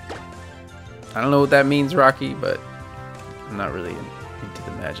 I don't know what that means, Rocky, but I'm not really into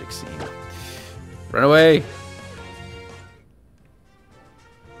the magic scene. Run away!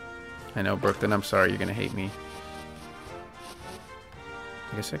 I know, Brooklyn, I'm sorry, you're gonna hate me.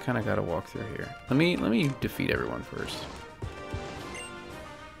 I guess I kind of gotta walk through here. Let me defeat everyone first.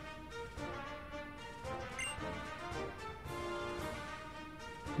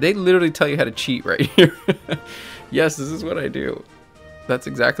 They literally tell you how to cheat right here. Yes, this is what I do. That's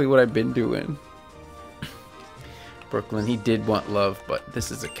exactly what I've been doing. Brooklyn, he did want love, but this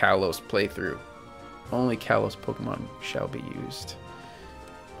is a Kalos playthrough. Only Kalos Pokemon shall be used.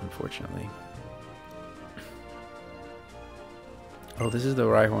 Unfortunately. Oh, this is the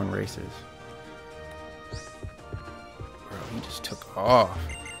Rhyhorn races. Bro, he just took off.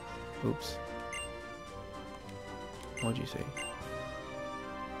 Oops. What'd you say?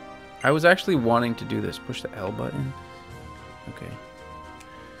 I was actually wanting to do this. Push the L button. Okay.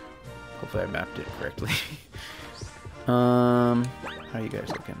 Hopefully I mapped it correctly. How are you guys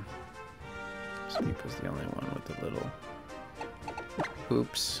looking? Sweep was the only one with the little...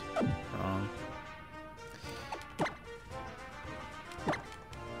 Oops. Wrong.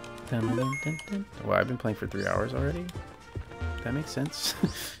 Dun, dun, dun, dun. Wow, I've been playing for 3 hours already? That makes sense.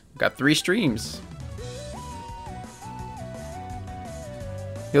 Got 3 streams.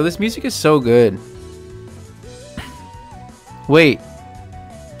 Yo, this music is so good. Wait.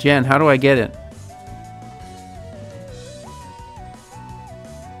 Jen, how do I get it?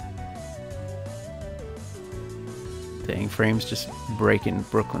 Dang, Frame's just breaking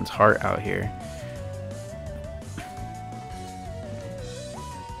Brooklyn's heart out here.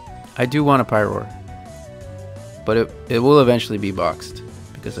 I do want a Pyroar, but it will eventually be boxed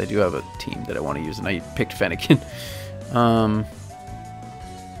because I do have a team that I want to use, and I picked Fennekin.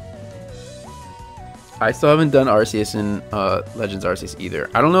 I still haven't done Arceus in Legends Arceus either.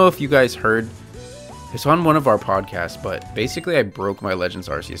 I don't know if you guys heard. It's on one of our podcasts, but basically I broke my Legends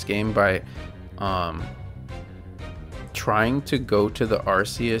Arceus game by trying to go to the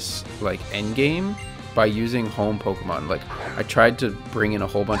Arceus like end game by using home Pokemon. Like I tried to bring in a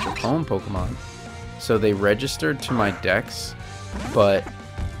whole bunch of home Pokemon, so they registered to my decks, but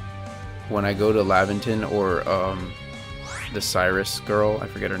when I go to Laventon or the Cyrus girl, I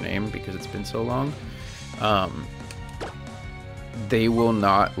forget her name because it's been so long, they will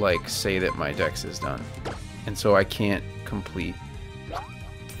not like say that my dex is done, and so I can't complete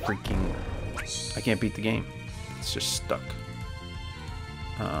freaking, I can't beat the game. It's just stuck.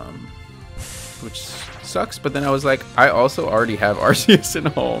 Which sucks, but then I was like, I also already have Arceus in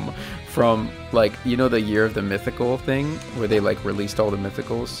home from, like, you know, the Year of the Mythical thing where they like released all the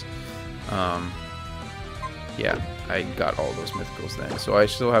mythicals. Yeah, I got all those mythicals then, so I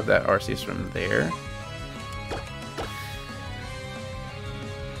still have that Arceus from there.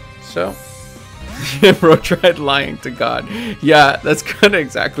 So bro tried lying to God. Yeah, that's kind of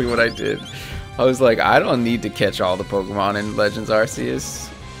exactly what I did. I was like, I don't need to catch all the Pokemon in Legends Arceus.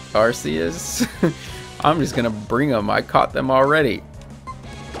 I'm just gonna bring them. I caught them already.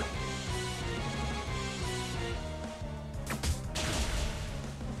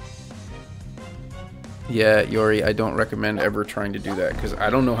 Yeah, Yori, I don't recommend ever trying to do that because I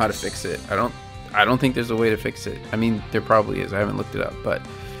don't know how to fix it. I don't think there's a way to fix it. I mean, there probably is. I haven't looked it up, but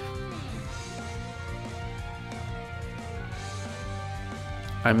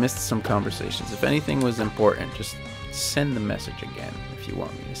I missed some conversations. If anything was important, just send the message again if you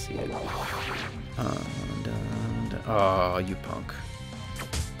want me to see it. Oh, you punk.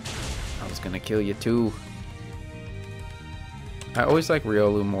 I was gonna kill you too. I always like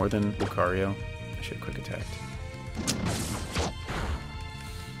Riolu more than Lucario. I should have quick attacked.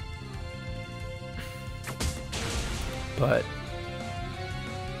 But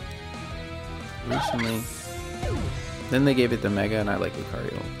recently, then they gave it the Mega, and I like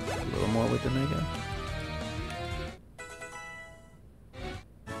Lucario a little more with the Mega.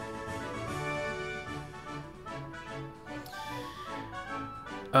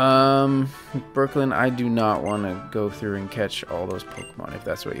 Brooklyn, I do not want to go through and catch all those Pokemon if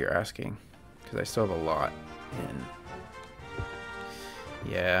that's what you're asking, because I still have a lot in.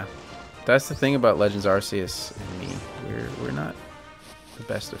 Yeah, that's the thing about Legends Arceus and me. We're not the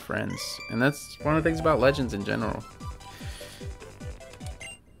best of friends, and that's one of the things about Legends in general.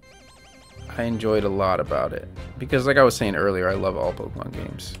 I enjoyed a lot about it because, like I was saying earlier, I love all Pokemon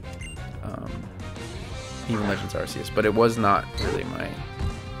games, even Legends Arceus, but it was not really my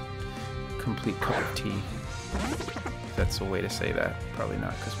complete cup of tea. If that's a way to say that. Probably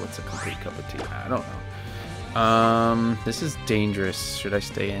not, because what's a complete cup of tea? I don't know. This is dangerous. Should I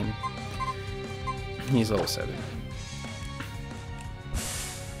stay in? He's level 7.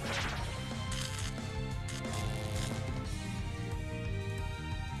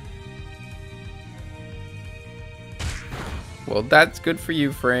 Well, that's good for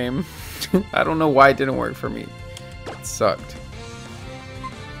you, Frame. I don't know why it didn't work for me. It sucked.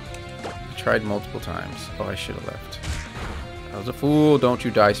 I tried multiple times. Oh, I should have left. I was a fool. Don't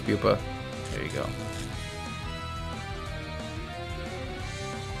you die, Spupa. There you go.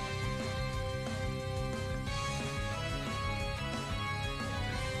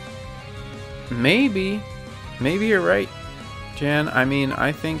 Maybe. Maybe you're right, Jan. I mean,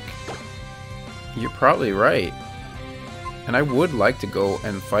 I think you're probably right. And I would like to go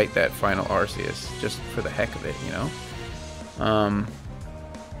and fight that final Arceus, just for the heck of it, you know?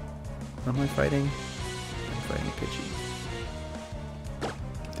 What am I fighting? I'm fighting Pidgey.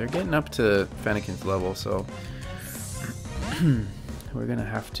 They're getting up to Fennekin's level, so we're gonna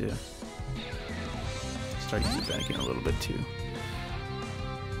have to start using Fennekin a little bit too.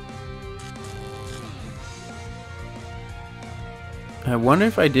 I wonder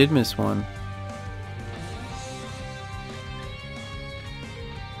if I did miss one.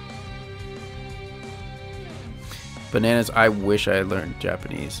 Bananas, I wish I had learned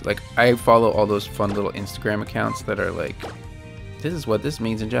Japanese. Like, I follow all those fun little Instagram accounts that are like, this is what this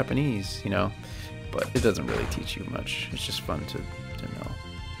means in Japanese, you know? But it doesn't really teach you much. It's just fun to know.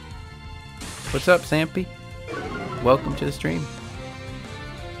 What's up, Sampy? Welcome to the stream.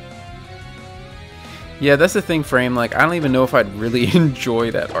 Yeah, that's the thing, Frame. Like, I don't even know if I'd really enjoy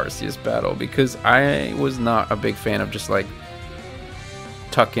that Arceus battle, because I was not a big fan of just, like,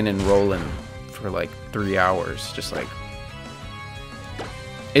 tucking and rolling for like 3 hours. Just like,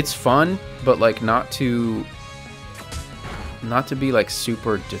 it's fun, but like not to be like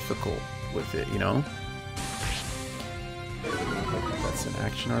super difficult with it, you know? That's an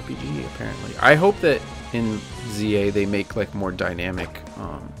action RPG apparently. I hope that in ZA they make like more dynamic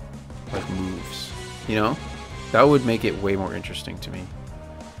like moves, you know? That would make it way more interesting to me.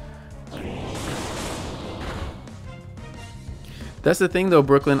 That's the thing though,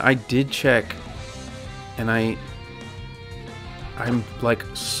 Brooklyn, I did check, and I'm like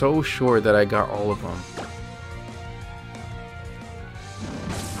so sure that I got all of them.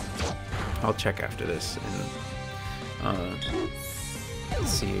 I'll check after this and let's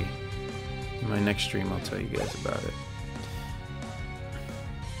see. In my next stream I'll tell you guys about it.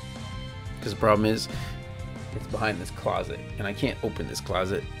 Because the problem is, it's behind this closet and I can't open this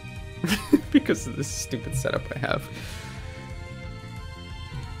closet because of this stupid setup I have.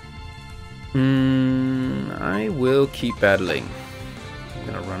 I will keep battling. I'm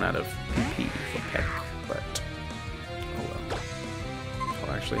gonna run out of PP for Peck, but oh well.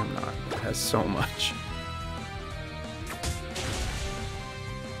 Well, actually, I'm not. It has so much.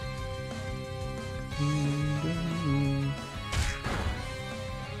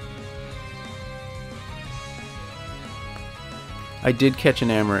 I did catch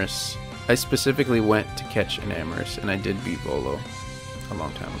an Amorous. I specifically went to catch an Amorous, and I did beat Volo a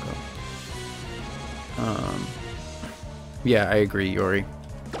long time ago. Yeah, I agree, Yori.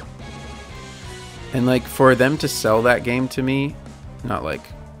 And like for them to sell that game to me, not like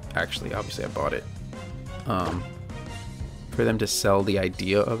actually, obviously I bought it. For them to sell the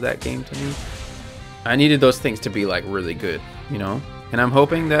idea of that game to me, I needed those things to be like really good, you know? And I'm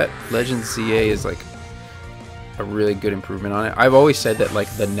hoping that Legends ZA is like a really good improvement on it. I've always said that like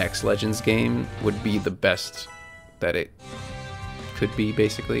the next Legends game would be the best that it could be,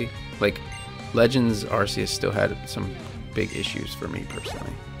 basically. Like Legends Arceus still had some big issues for me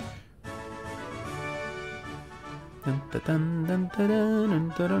personally.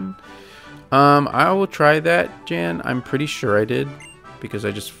 I will try that, Jan. I'm pretty sure I did, because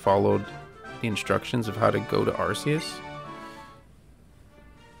I just followed the instructions of how to go to Arceus.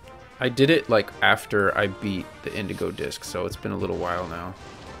 I did it like after I beat the Indigo Disc, so it's been a little while now,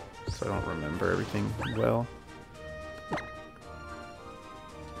 so I don't remember everything well.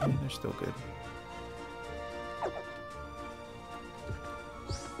 Yeah, they're still good.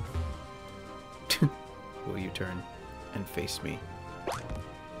 Will you turn and face me?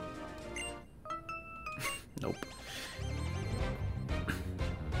 Nope.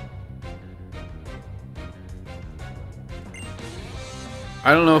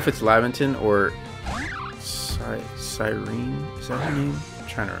 I don't know if it's Laventon or Cyrene. Is that her name? I'm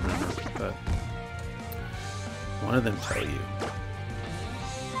trying to remember, but one of them tell you that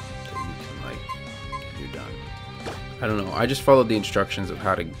you can like you're done. I don't know. I just followed the instructions of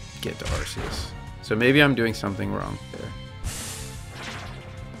how to get to Arceus. So maybe I'm doing something wrong there.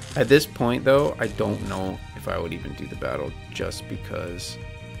 At this point, though, I don't know if I would even do the battle, just because,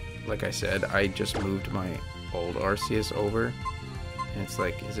 like I said, I just moved my old Arceus over. And it's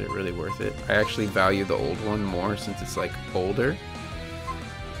like, is it really worth it? I actually value the old one more since it's like older.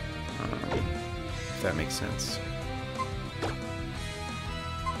 If that makes sense.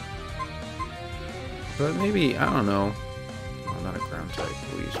 But maybe, I don't know. Oh, not a ground type.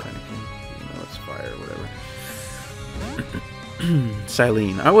 We'll use Fennekin. It's fire or whatever.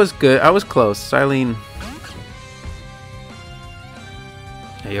 Silene. I was good. I was close. Silene.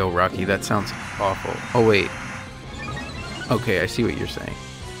 Hey, yo, Rocky, that sounds awful. Oh, wait. Okay, I see what you're saying.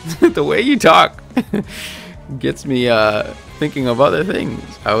 The way you talk gets me thinking of other things.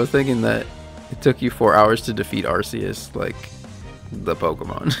 I was thinking that it took you 4 hours to defeat Arceus, like the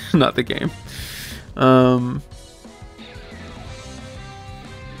Pokemon, not the game.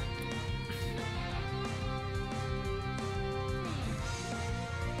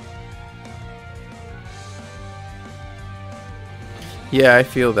 Yeah, I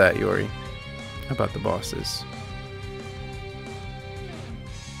feel that, Yori, about the bosses.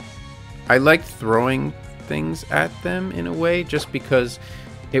 I liked throwing things at them in a way, just because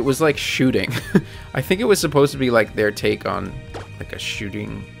it was like shooting. I think it was supposed to be like their take on like a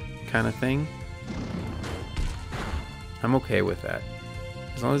shooting kind of thing. I'm okay with that,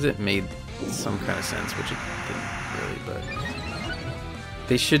 as long as it made some kind of sense, which it didn't really, but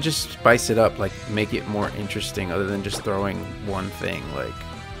they should just spice it up, like make it more interesting other than just throwing one thing. Like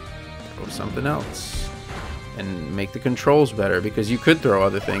throw something else and make the controls better, because you could throw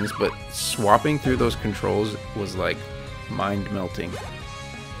other things, but swapping through those controls was like mind melting.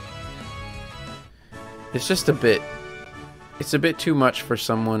 It's just a bit, it's a bit too much for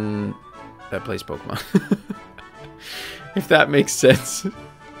someone that plays Pokemon. If that makes sense.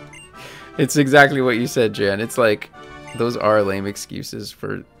 It's exactly what you said, Jan. It's like, those are lame excuses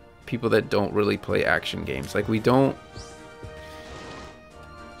for people that don't really play action games. Like, we don't...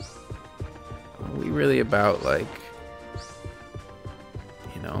 Are we really about, like...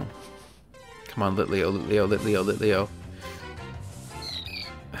 You know? Come on, Litleo, Litleo, Litleo, Litleo.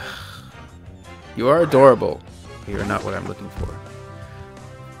 You are adorable, but you're not what I'm looking for.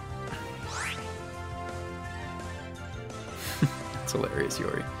 That's hilarious,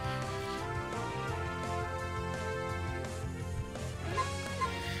 Yori.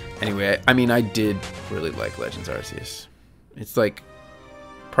 Anyway, I mean, I did really like Legends Arceus. It's like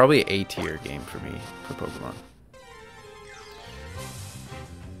probably an A-tier game for me for Pokemon.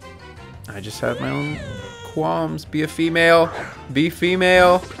 I just have my own qualms. Be a female. Be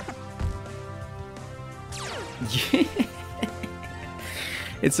female.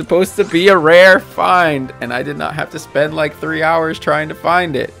 It's supposed to be a rare find, and I did not have to spend like 3 hours trying to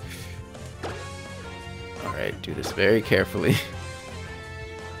find it. Alright, do this very carefully.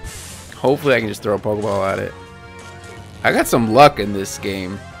 Hopefully I can just throw a Pokeball at it. I got some luck in this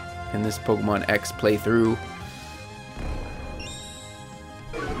game, in this Pokemon X playthrough.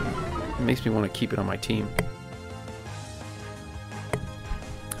 It makes me want to keep it on my team.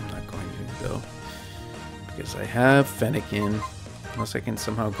 I'm not going to though, because I have Fennekin. Unless I can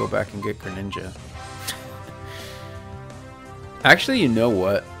somehow go back and get Greninja. Actually, you know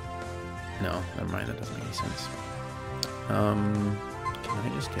what? No, never mind. That doesn't make any sense. Can I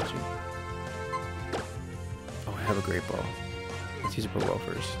just catch you? Oh, I have a Great Ball. Let's use a Pokeball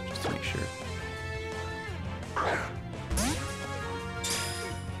first, just to make sure.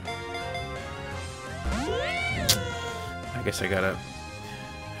 I guess I gotta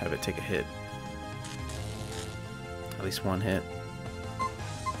have it take a hit. At least one hit.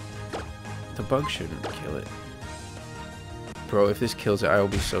 The bug shouldn't kill it. Bro, if this kills it, I will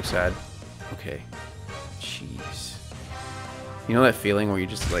be so sad. Okay. Jeez. You know that feeling where you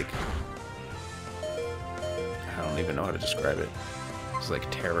just like... I don't even know how to describe it. It's like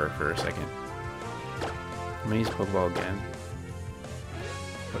terror for a second. I'm gonna use Pokeball again.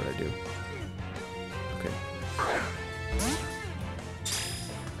 What did I do? Okay.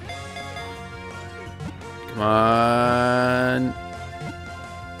 Come on.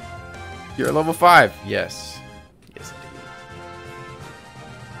 You're a level 5. Yes. Yes,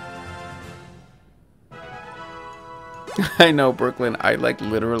 indeed. I know, Brooklyn. I like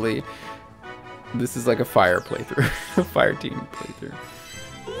literally... This is like a fire playthrough. A fire team playthrough.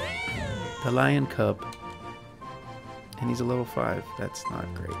 The lion cub. And he's a level 5. That's not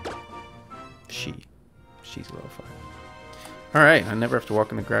great. She's a level 5. Alright, I never have to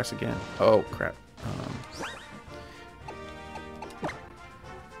walk in the grass again. Oh, crap.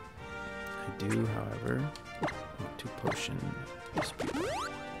 I do, however, want to potion this people.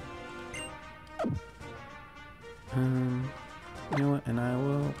 You know what? And I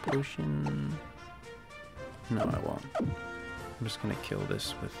will potion... No, I won't. I'm just gonna kill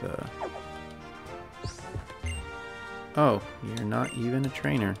this with, Oh, you're not even a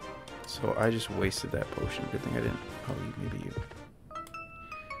trainer. So I just wasted that potion. Good thing I didn't... Oh, maybe you.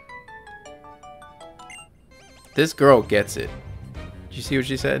 This girl gets it. Did you see what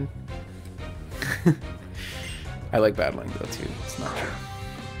she said? I like battling though too. It's not true.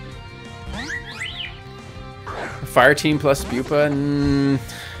 Fire team plus Spupa.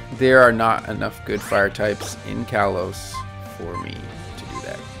 There are not enough good fire types in Kalos for me to do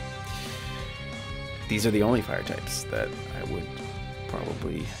that. These are the only fire types that I would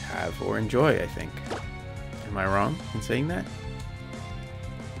probably have or enjoy, I think. Am I wrong in saying that?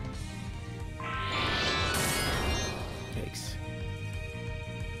 Yikes.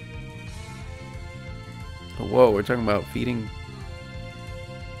 Oh, whoa, we're talking about feeding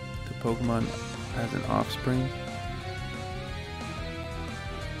the Pokemon as an offspring.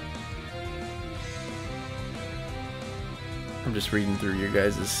 I'm just reading through your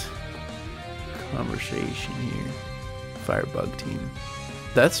guys' conversation here. Firebug team.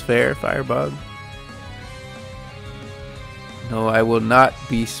 That's fair, Firebug. No, I will not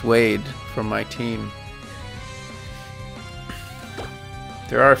be swayed from my team.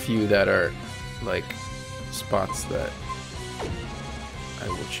 There are a few that are like spots that I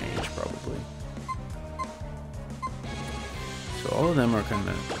will change probably. So all of them are kind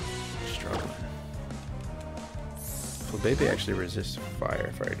of struggling. So Bebe actually resists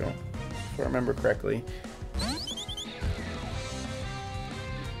fire if I remember correctly.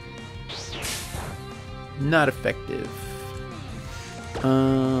 Not effective.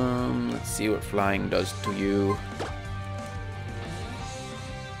 Let's see what flying does to you.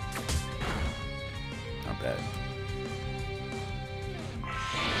 Not bad.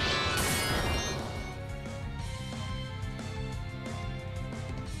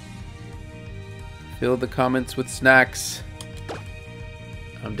 Fill the comments with snacks.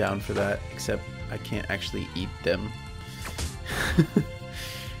 I'm down for that, except I can't actually eat them.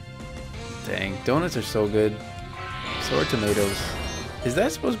 Dang, donuts are so good. So are tomatoes. Is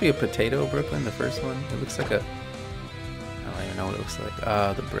that supposed to be a potato, Brooklyn, the first one? It looks like a... I don't even know what it looks like.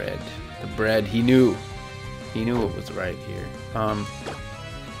 Ah, the bread. The bread, he knew. He knew what was right here.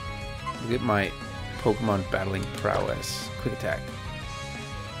 Look at my Pokemon battling prowess. Quick attack.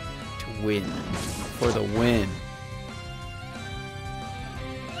 To win. For the win.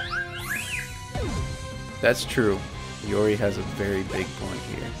 That's true. Yori has a very big point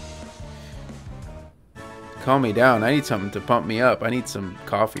here. Calm me down. I need something to pump me up. I need some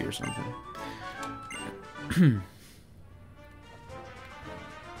coffee or something. Dun,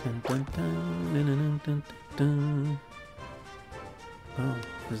 dun, dun, dun, dun, dun, dun. Oh,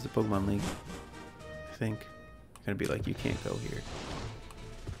 this is the Pokemon League. I think. It's gonna be like, you can't go here.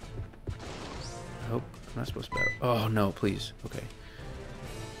 I hope I'm not supposed to battle. Oh no, please. Okay.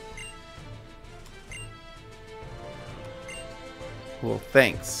 Well,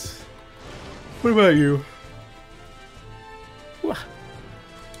 thanks. What about you? Wah.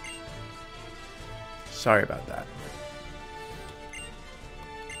 Sorry about that.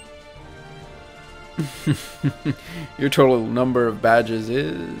 Your total number of badges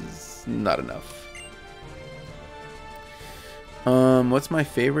is not enough. What's my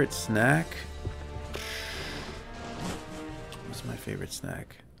favorite snack? What's my favorite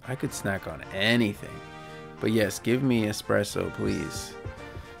snack? I could snack on anything. But yes, give me espresso, please.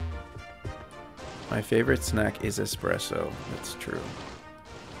 My favorite snack is espresso. That's true.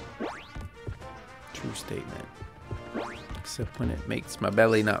 True statement. Except when it makes my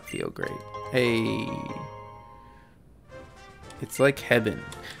belly not feel great. Hey. It's like heaven.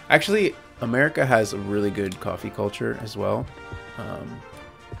 Actually, America has a really good coffee culture as well.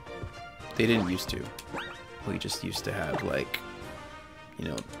 They didn't used to. We just used to have, like, you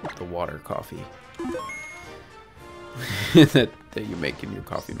know, the water coffee that you make in your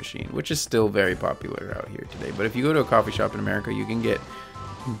coffee machine, which is still very popular out here today. But if you go to a coffee shop in America, you can get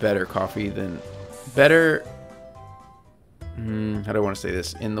better coffee than... Better... how do I want to say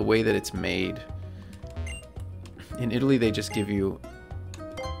this? In the way that it's made. In Italy, they just give you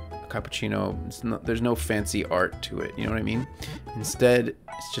a cappuccino. There's no fancy art to it. You know what I mean? Instead,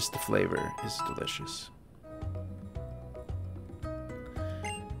 it's just the flavor is delicious.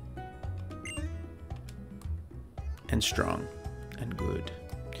 And strong. And good.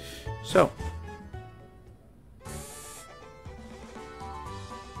 So.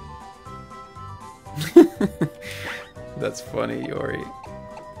 That's funny, Yori.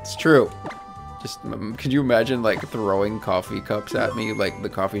 It's true. Just, could you imagine, like, throwing coffee cups at me? Like, the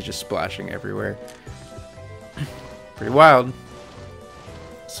coffee's just splashing everywhere. Pretty wild.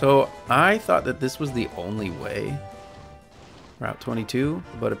 So, I thought that this was the only way. Route 22,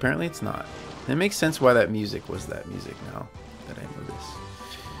 but apparently it's not. It makes sense why that music was that music now that I know this.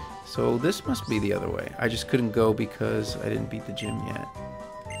 So, this must be the other way. I just couldn't go because I didn't beat the gym yet.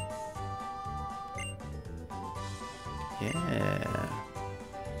 Yeah.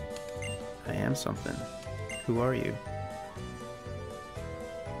 I am something. Who are you?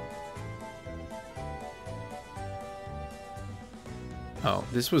 Oh,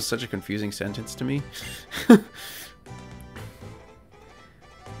 this was such a confusing sentence to me.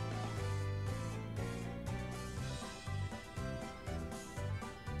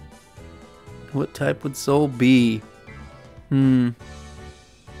 What type would Soul be?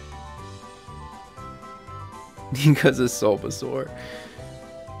 Because of Bulbasaur.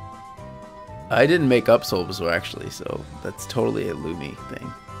 I didn't make up Bulbasaur actually, so that's totally a Lumi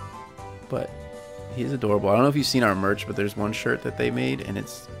thing. But he's adorable. I don't know if you've seen our merch, but there's one shirt that they made and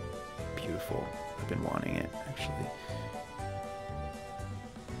it's beautiful. I've been wanting it actually.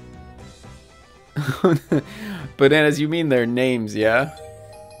 Bananas, you mean their names, yeah?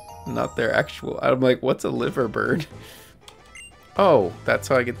 Not their actual. I'm like, what's a liver bird? Oh, that's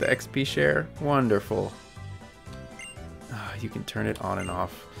how I get the XP share? Wonderful. You can turn it on and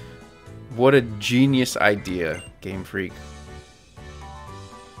off. What a genius idea, Game Freak.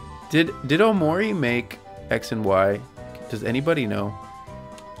 Did Omori make X and Y? Does anybody know?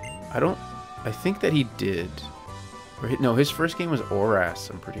 I think that he did. Or no, his first game was Oras,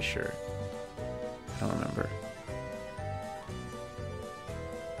 I'm pretty sure. I don't remember.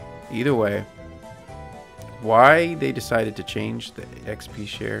 Either way, why they decided to change the XP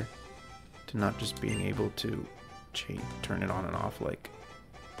share to not just being able to turn it on and off, like...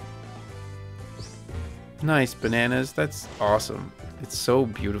 Nice, Bananas. That's awesome. It's so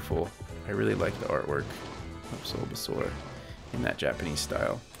beautiful. I really like the artwork of Bulbasaur in that Japanese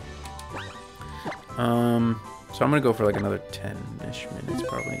style. So I'm gonna go for like another 10-ish minutes,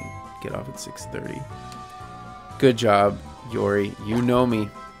 probably get off at 6:30. Good job, Yori. You know me.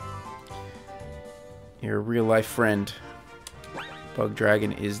 You're a real life friend. Bug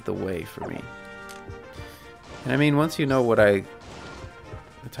Dragon is the way for me. And I mean, once you know the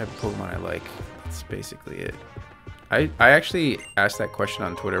type of Pokemon I like, that's basically it. I actually asked that question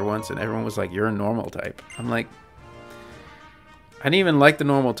on Twitter once, and everyone was like, you're a normal type. I'm like, I didn't even like the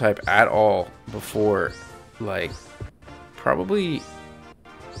normal type at all before, like, probably...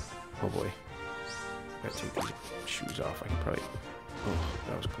 Oh boy. I gotta take these shoes off. I can probably... Oh,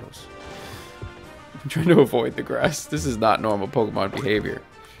 that was close. I'm trying to avoid the grass. This is not normal Pokemon behavior.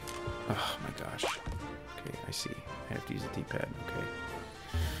 Oh my gosh. Okay, I see. I have to use a D-pad. Okay.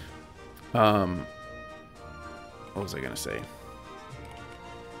 What was I gonna say?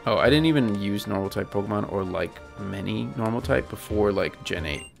 Oh, I didn't even use normal type Pokemon or like many normal type before like Gen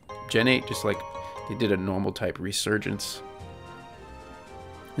 8. Gen 8 just like they did a normal type resurgence.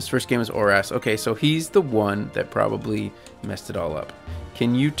 His first game was Oras. Okay, so he's the one that probably messed it all up.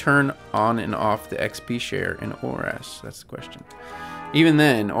 Can you turn on and off the XP share in Oras? That's the question. Even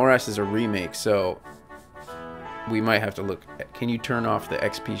then, Oras is a remake, so we might have to look at, can you turn off the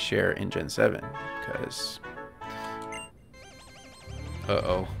XP share in Gen 7? Because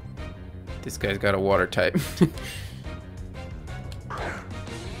uh-oh. This guy's got a water type.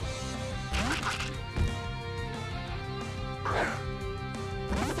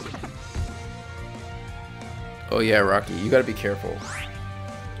 Oh yeah, Rocky, you gotta be careful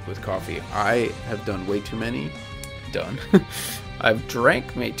with coffee. I have done way too many. I've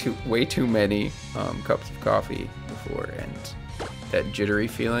drank way too many cups of coffee before, and that jittery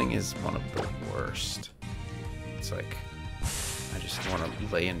feeling is one of the worst. It's like I just want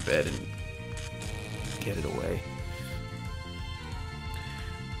to lay in bed and get it away.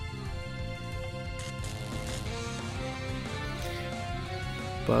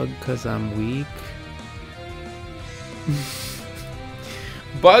 Bug 'cause I'm weak.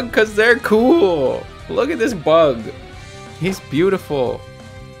 Bug 'cause they're cool. Look at this bug. He's beautiful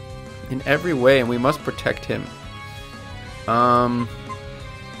in every way, and we must protect him. I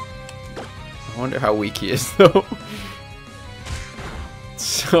wonder how weak he is, though.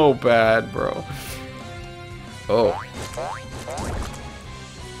 So bad, bro. Oh.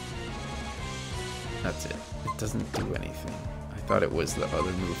 That's it. It doesn't do anything. I thought it was the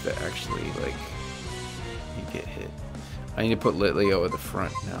other move that actually, like, you get hit. I need to put Litleo at the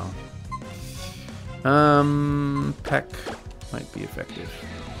front now. Peck might be effective.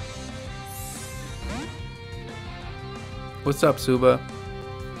 What's up, Suba?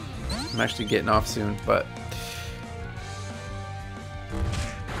 I'm actually getting off soon, but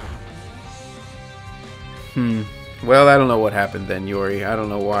well, I don't know what happened then, Yori. I don't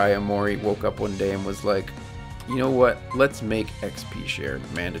know why Amori woke up one day and was like, you know what? Let's make XP share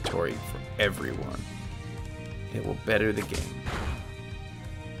mandatory for everyone. It will better the game.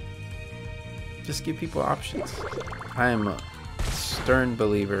 Just give people options. I am a stern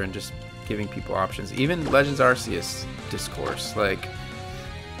believer in just giving people options. Even Legends Arceus discourse, like,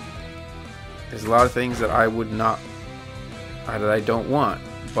 there's a lot of things that I would not, that I don't want,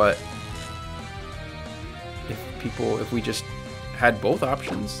 but if we just had both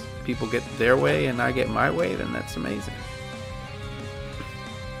options, people get their way and I get my way, then that's amazing.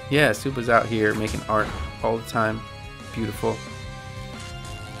 Yeah, Supa's out here making art all the time. Beautiful.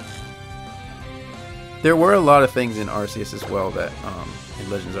 There were a lot of things in Arceus as well that, in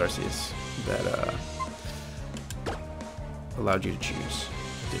Legends Arceus, that allowed you to choose.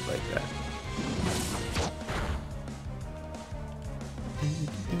 I did like that.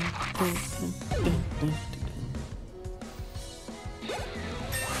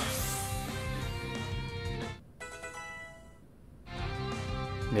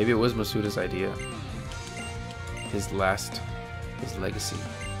 Maybe it was Masuda's idea. His legacy.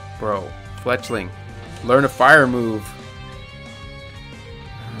 Bro, Fletchling, learn a fire move.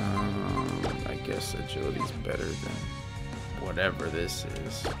 I guess agility's better than whatever this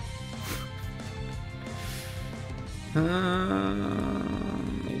is.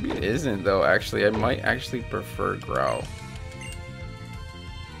 Maybe it isn't though, actually. I might actually prefer Growl.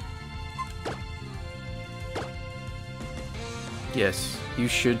 Yes, you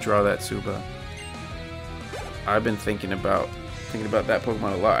should draw that Suba. I've been thinking about that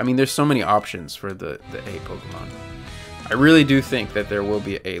Pokemon a lot. I mean, there's so many options for the A Pokemon. I really do think that there will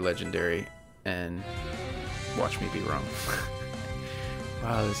be a legendary, and watch me be wrong.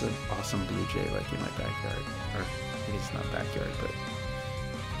 Wow, there's an awesome blue jay like in my backyard. Or it is not backyard, but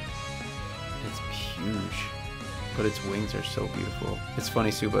it's huge. But its wings are so beautiful. It's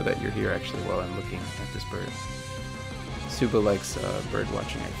funny, Suba, that you're here actually while I'm looking at this bird. Suba likes bird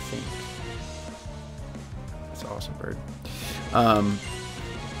watching, I think. It's an awesome bird.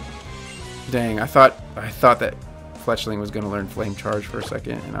 Dang, I thought that Fletchling was going to learn Flame Charge for a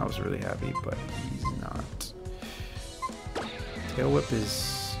second, and I was really happy, but he's not. Tail Whip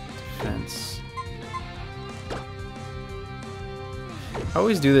is defense. I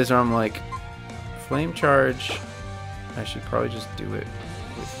always do this where I'm like, Flame Charge, I should probably just do it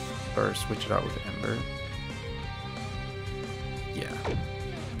with, or switch it out with Ember. Yeah,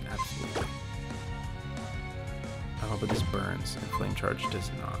 absolutely. Oh, but this burns, and Flame Charge does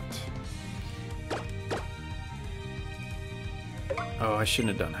not. Oh, I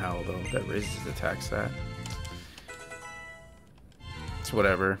shouldn't have done Howl, though. That raises attacks that. It's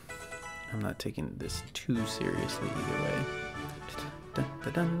whatever. I'm not taking this too seriously either way. Dun,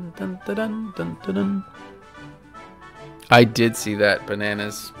 dun, dun, dun, dun, dun, dun, dun. I did see that,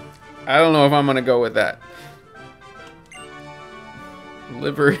 bananas. I don't know if I'm gonna go with that.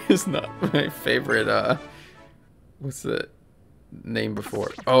 Liver is not my favorite. What's the name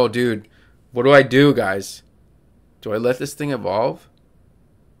before? Oh, dude. What do I do, guys? Do I let this thing evolve?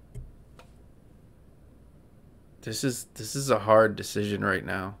 This is a hard decision right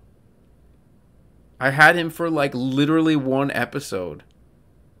now. I had him for like literally one episode.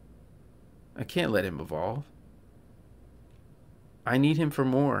 I can't let him evolve. I need him for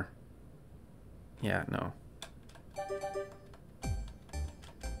more. Yeah, no.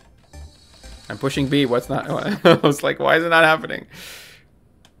 I'm pushing B. What's not? I was like, why is it not happening?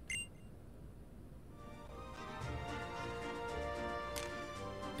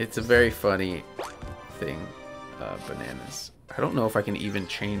 It's a very funny thing, bananas. I don't know if I can even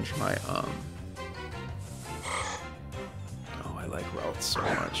change my Oh, I like routes so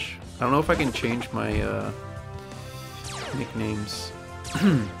much. I don't know if I can change my nicknames.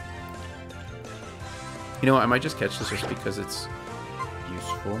 You know what? I might just catch this just because it's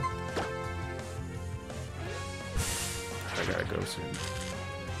useful. I gotta go soon.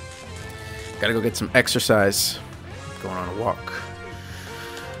 Gotta go get some exercise. Going on a walk.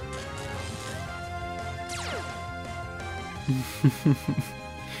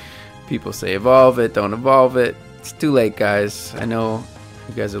 People say evolve it, don't evolve it. It's too late, guys. I know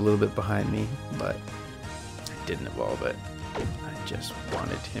you guys are a little bit behind me, but I didn't evolve it. I just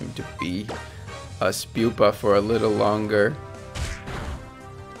wanted him to be a Spupa for a little longer.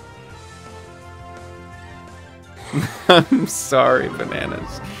 I'm sorry,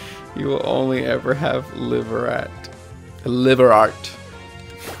 bananas. You will only ever have liver art.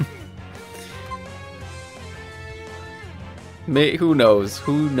 Who knows?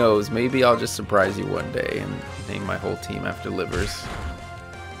 Who knows? Maybe I'll just surprise you one day and name my whole team after livers.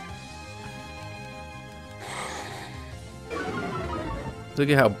 Look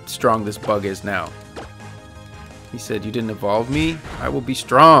at how strong this bug is now. He said, you didn't evolve me? I will be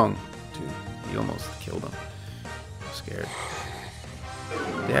strong. Dude, he almost killed him. I'm scared.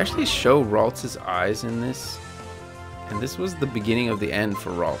 They actually show Ralts' eyes in this. And this was the beginning of the end for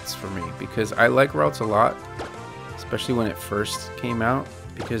Ralts for me. Because I like Ralts a lot. Especially when it first came out,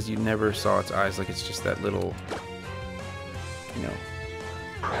 because you never saw its eyes. Like, it's just that little, you know,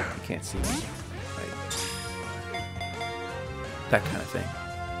 you can't see me. Like, that kind of thing.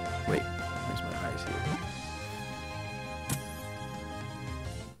 Wait, where's my eyes here?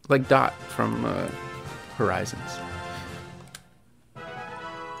 Like Dot from Horizons.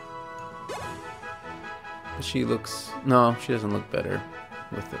 But she looks, no, she doesn't look better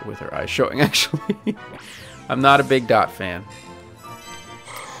with her eyes showing, actually. I'm not a big Dot fan.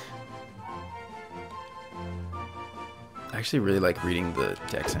 I actually really like reading the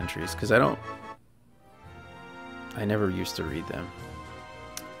dex entries because I never used to read them.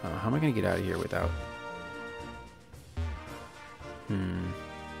 How am I gonna get out of here without?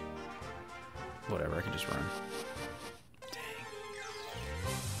 Whatever, I can just run.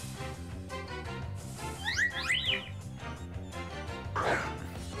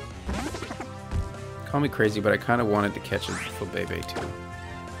 Call me crazy, but I kind of wanted to catch a Flabébé too.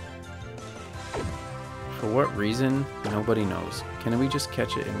 For what reason? Nobody knows. Can we just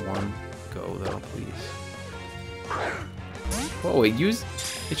catch it in one go, though, please? Oh,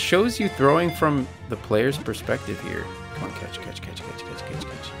 it shows you throwing from the player's perspective here. Come on, catch.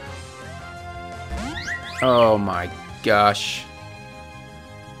 Oh my gosh.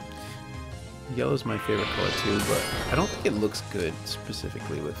 Yellow's my favorite color too, but I don't think it looks good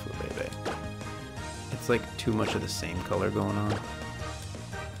specifically with Flabébé. It's like too much of the same color going on.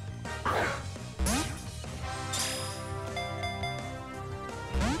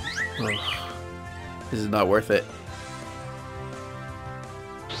 Ugh. This is not worth it.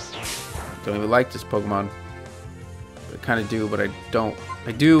 Don't even like this Pokemon. I kind of do, but I don't.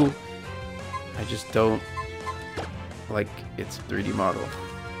 I do. I just don't like its 3D model.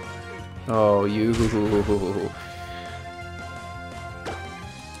 Oh, you.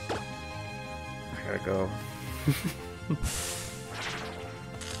 Go.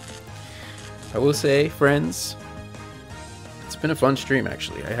 I will say, friends, it's been a fun stream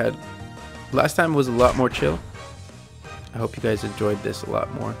actually. Last time was a lot more chill. I hope you guys enjoyed this a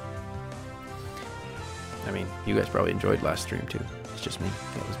lot more. I mean, you guys probably enjoyed last stream too. It's just me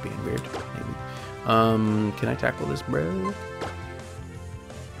that was being weird, maybe. Can I tackle this, bro?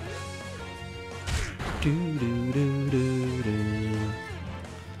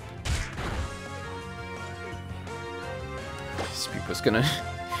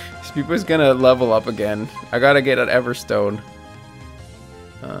 Speepa's gonna level up again. I gotta get an Everstone.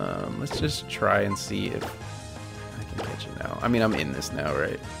 Let's just try and see if I can catch it now. I mean, I'm in this now,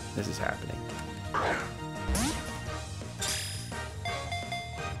 right? This is happening.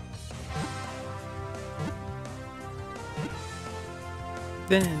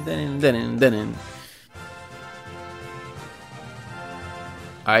 Then.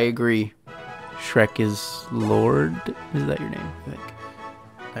 I agree. Shrek is Lord. Is that your name? I think.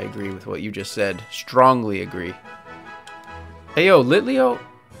 I agree with what you just said. Strongly agree. Hey, yo, Litleo.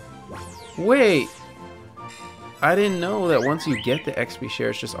 Wait. I didn't know that once you get the XP share,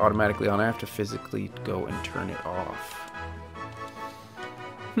 it's just automatically on. I have to physically go and turn it off.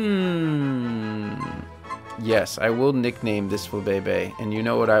 Yes, I will nickname this Flabebe. And you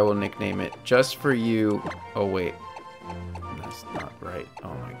know what I will nickname it? Just for you. Oh, wait. That's not right.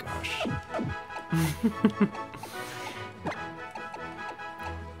 Oh, my gosh.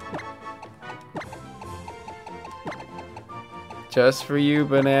 Just for you,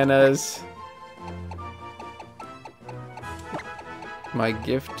 Bananas. My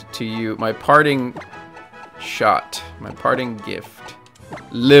gift to you. My parting shot. My parting gift.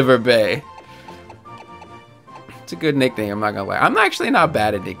 Liver Bay. It's a good nickname, I'm not gonna lie. I'm actually not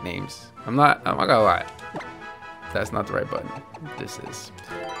bad at nicknames. I'm not gonna lie. That's not the right button. This is.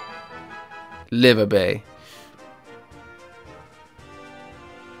 Liver Bay.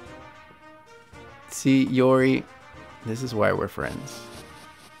 See, Yori, this is why we're friends.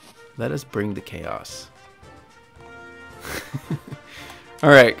 Let us bring the chaos.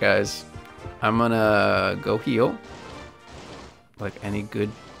 Alright, guys. I'm gonna go heal. Like any good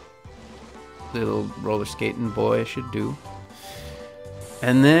little roller skating boy should do.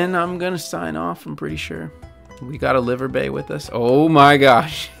 And then I'm gonna sign off, I'm pretty sure. We got a Liver Bay with us. Oh my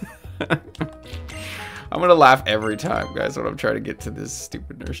gosh. I'm gonna laugh every time, guys, when I'm trying to get to this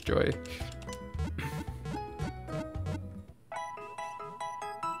stupid Nurse Joy.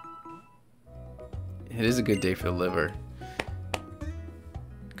 It is a good day for the liver.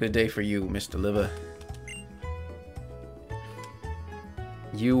 Good day for you, Mr. Liver.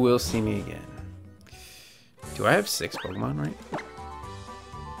 You will see me again. Do I have 6 Pokemon, right?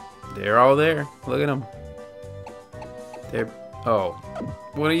 They're all there. Look at them. They're... Oh.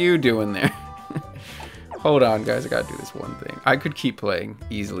 What are you doing there? Hold on, guys. I gotta do this one thing. I could keep playing.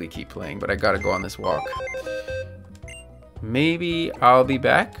 Easily keep playing, but I gotta go on this walk. Maybe I'll be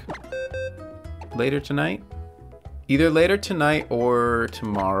back later tonight. Either later tonight or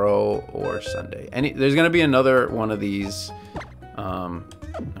tomorrow or Sunday. There's gonna be another one of these. No,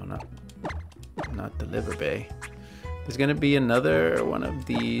 not the Liver Bay. There's gonna be another one of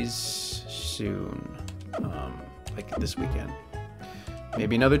these soon, like this weekend.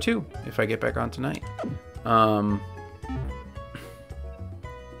 Maybe another 2 if I get back on tonight.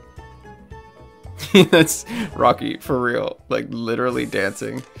 That's Rocky for real, like literally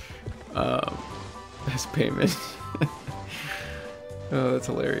dancing as payment. Oh, that's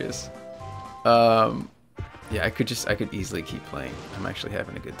hilarious. Yeah, I could easily keep playing. I'm actually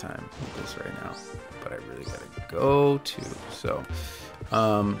having a good time with this right now, but I really gotta go too. So,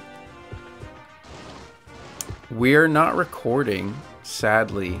 we're not recording,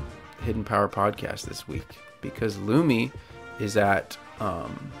 sadly, Hidden Power Podcast this week because Lumi is at the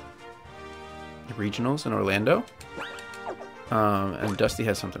regionals in Orlando, and Dusty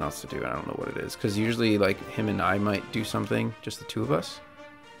has something else to do. And I don't know what it is because usually, like, him and I might do something, just the 2 of us.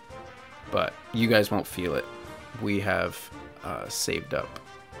 But you guys won't feel it. We have saved up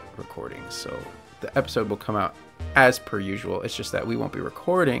recordings, so the episode will come out as per usual. It's just that we won't be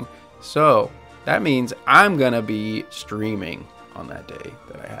recording, so that means I'm gonna be streaming on that day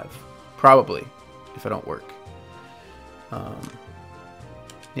that I have, probably, if I don't work.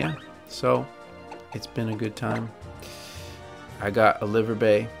 Yeah, so it's been a good time. I got a Liver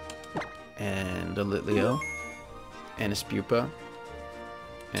Bay and a Litleo and a Spupa.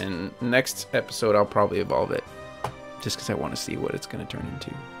 And next episode, I'll probably evolve it. Just because I want to see what it's going to turn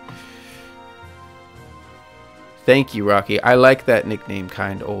into. Thank you, Rocky. I like that nickname,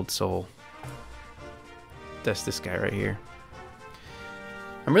 Kind Old Soul. That's this guy right here.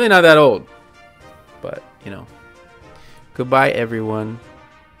 I'm really not that old. But, you know. Goodbye, everyone.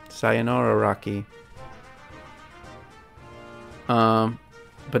 Sayonara, Rocky.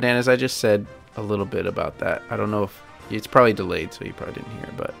 Bananas, I just said a little bit about that. I don't know if... It's probably delayed, so you probably didn't hear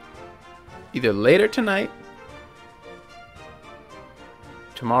it, but either later tonight,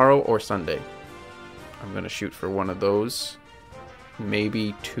 tomorrow, or Sunday. I'm going to shoot for one of those,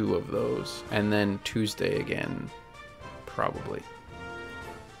 maybe 2 of those, and then Tuesday again, probably.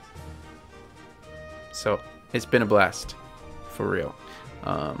 So, it's been a blast. For for real.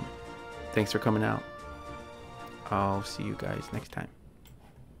 Thanks for coming out. I'll see you guys next time.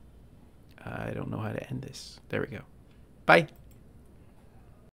 I don't know how to end this. There we go. Bye.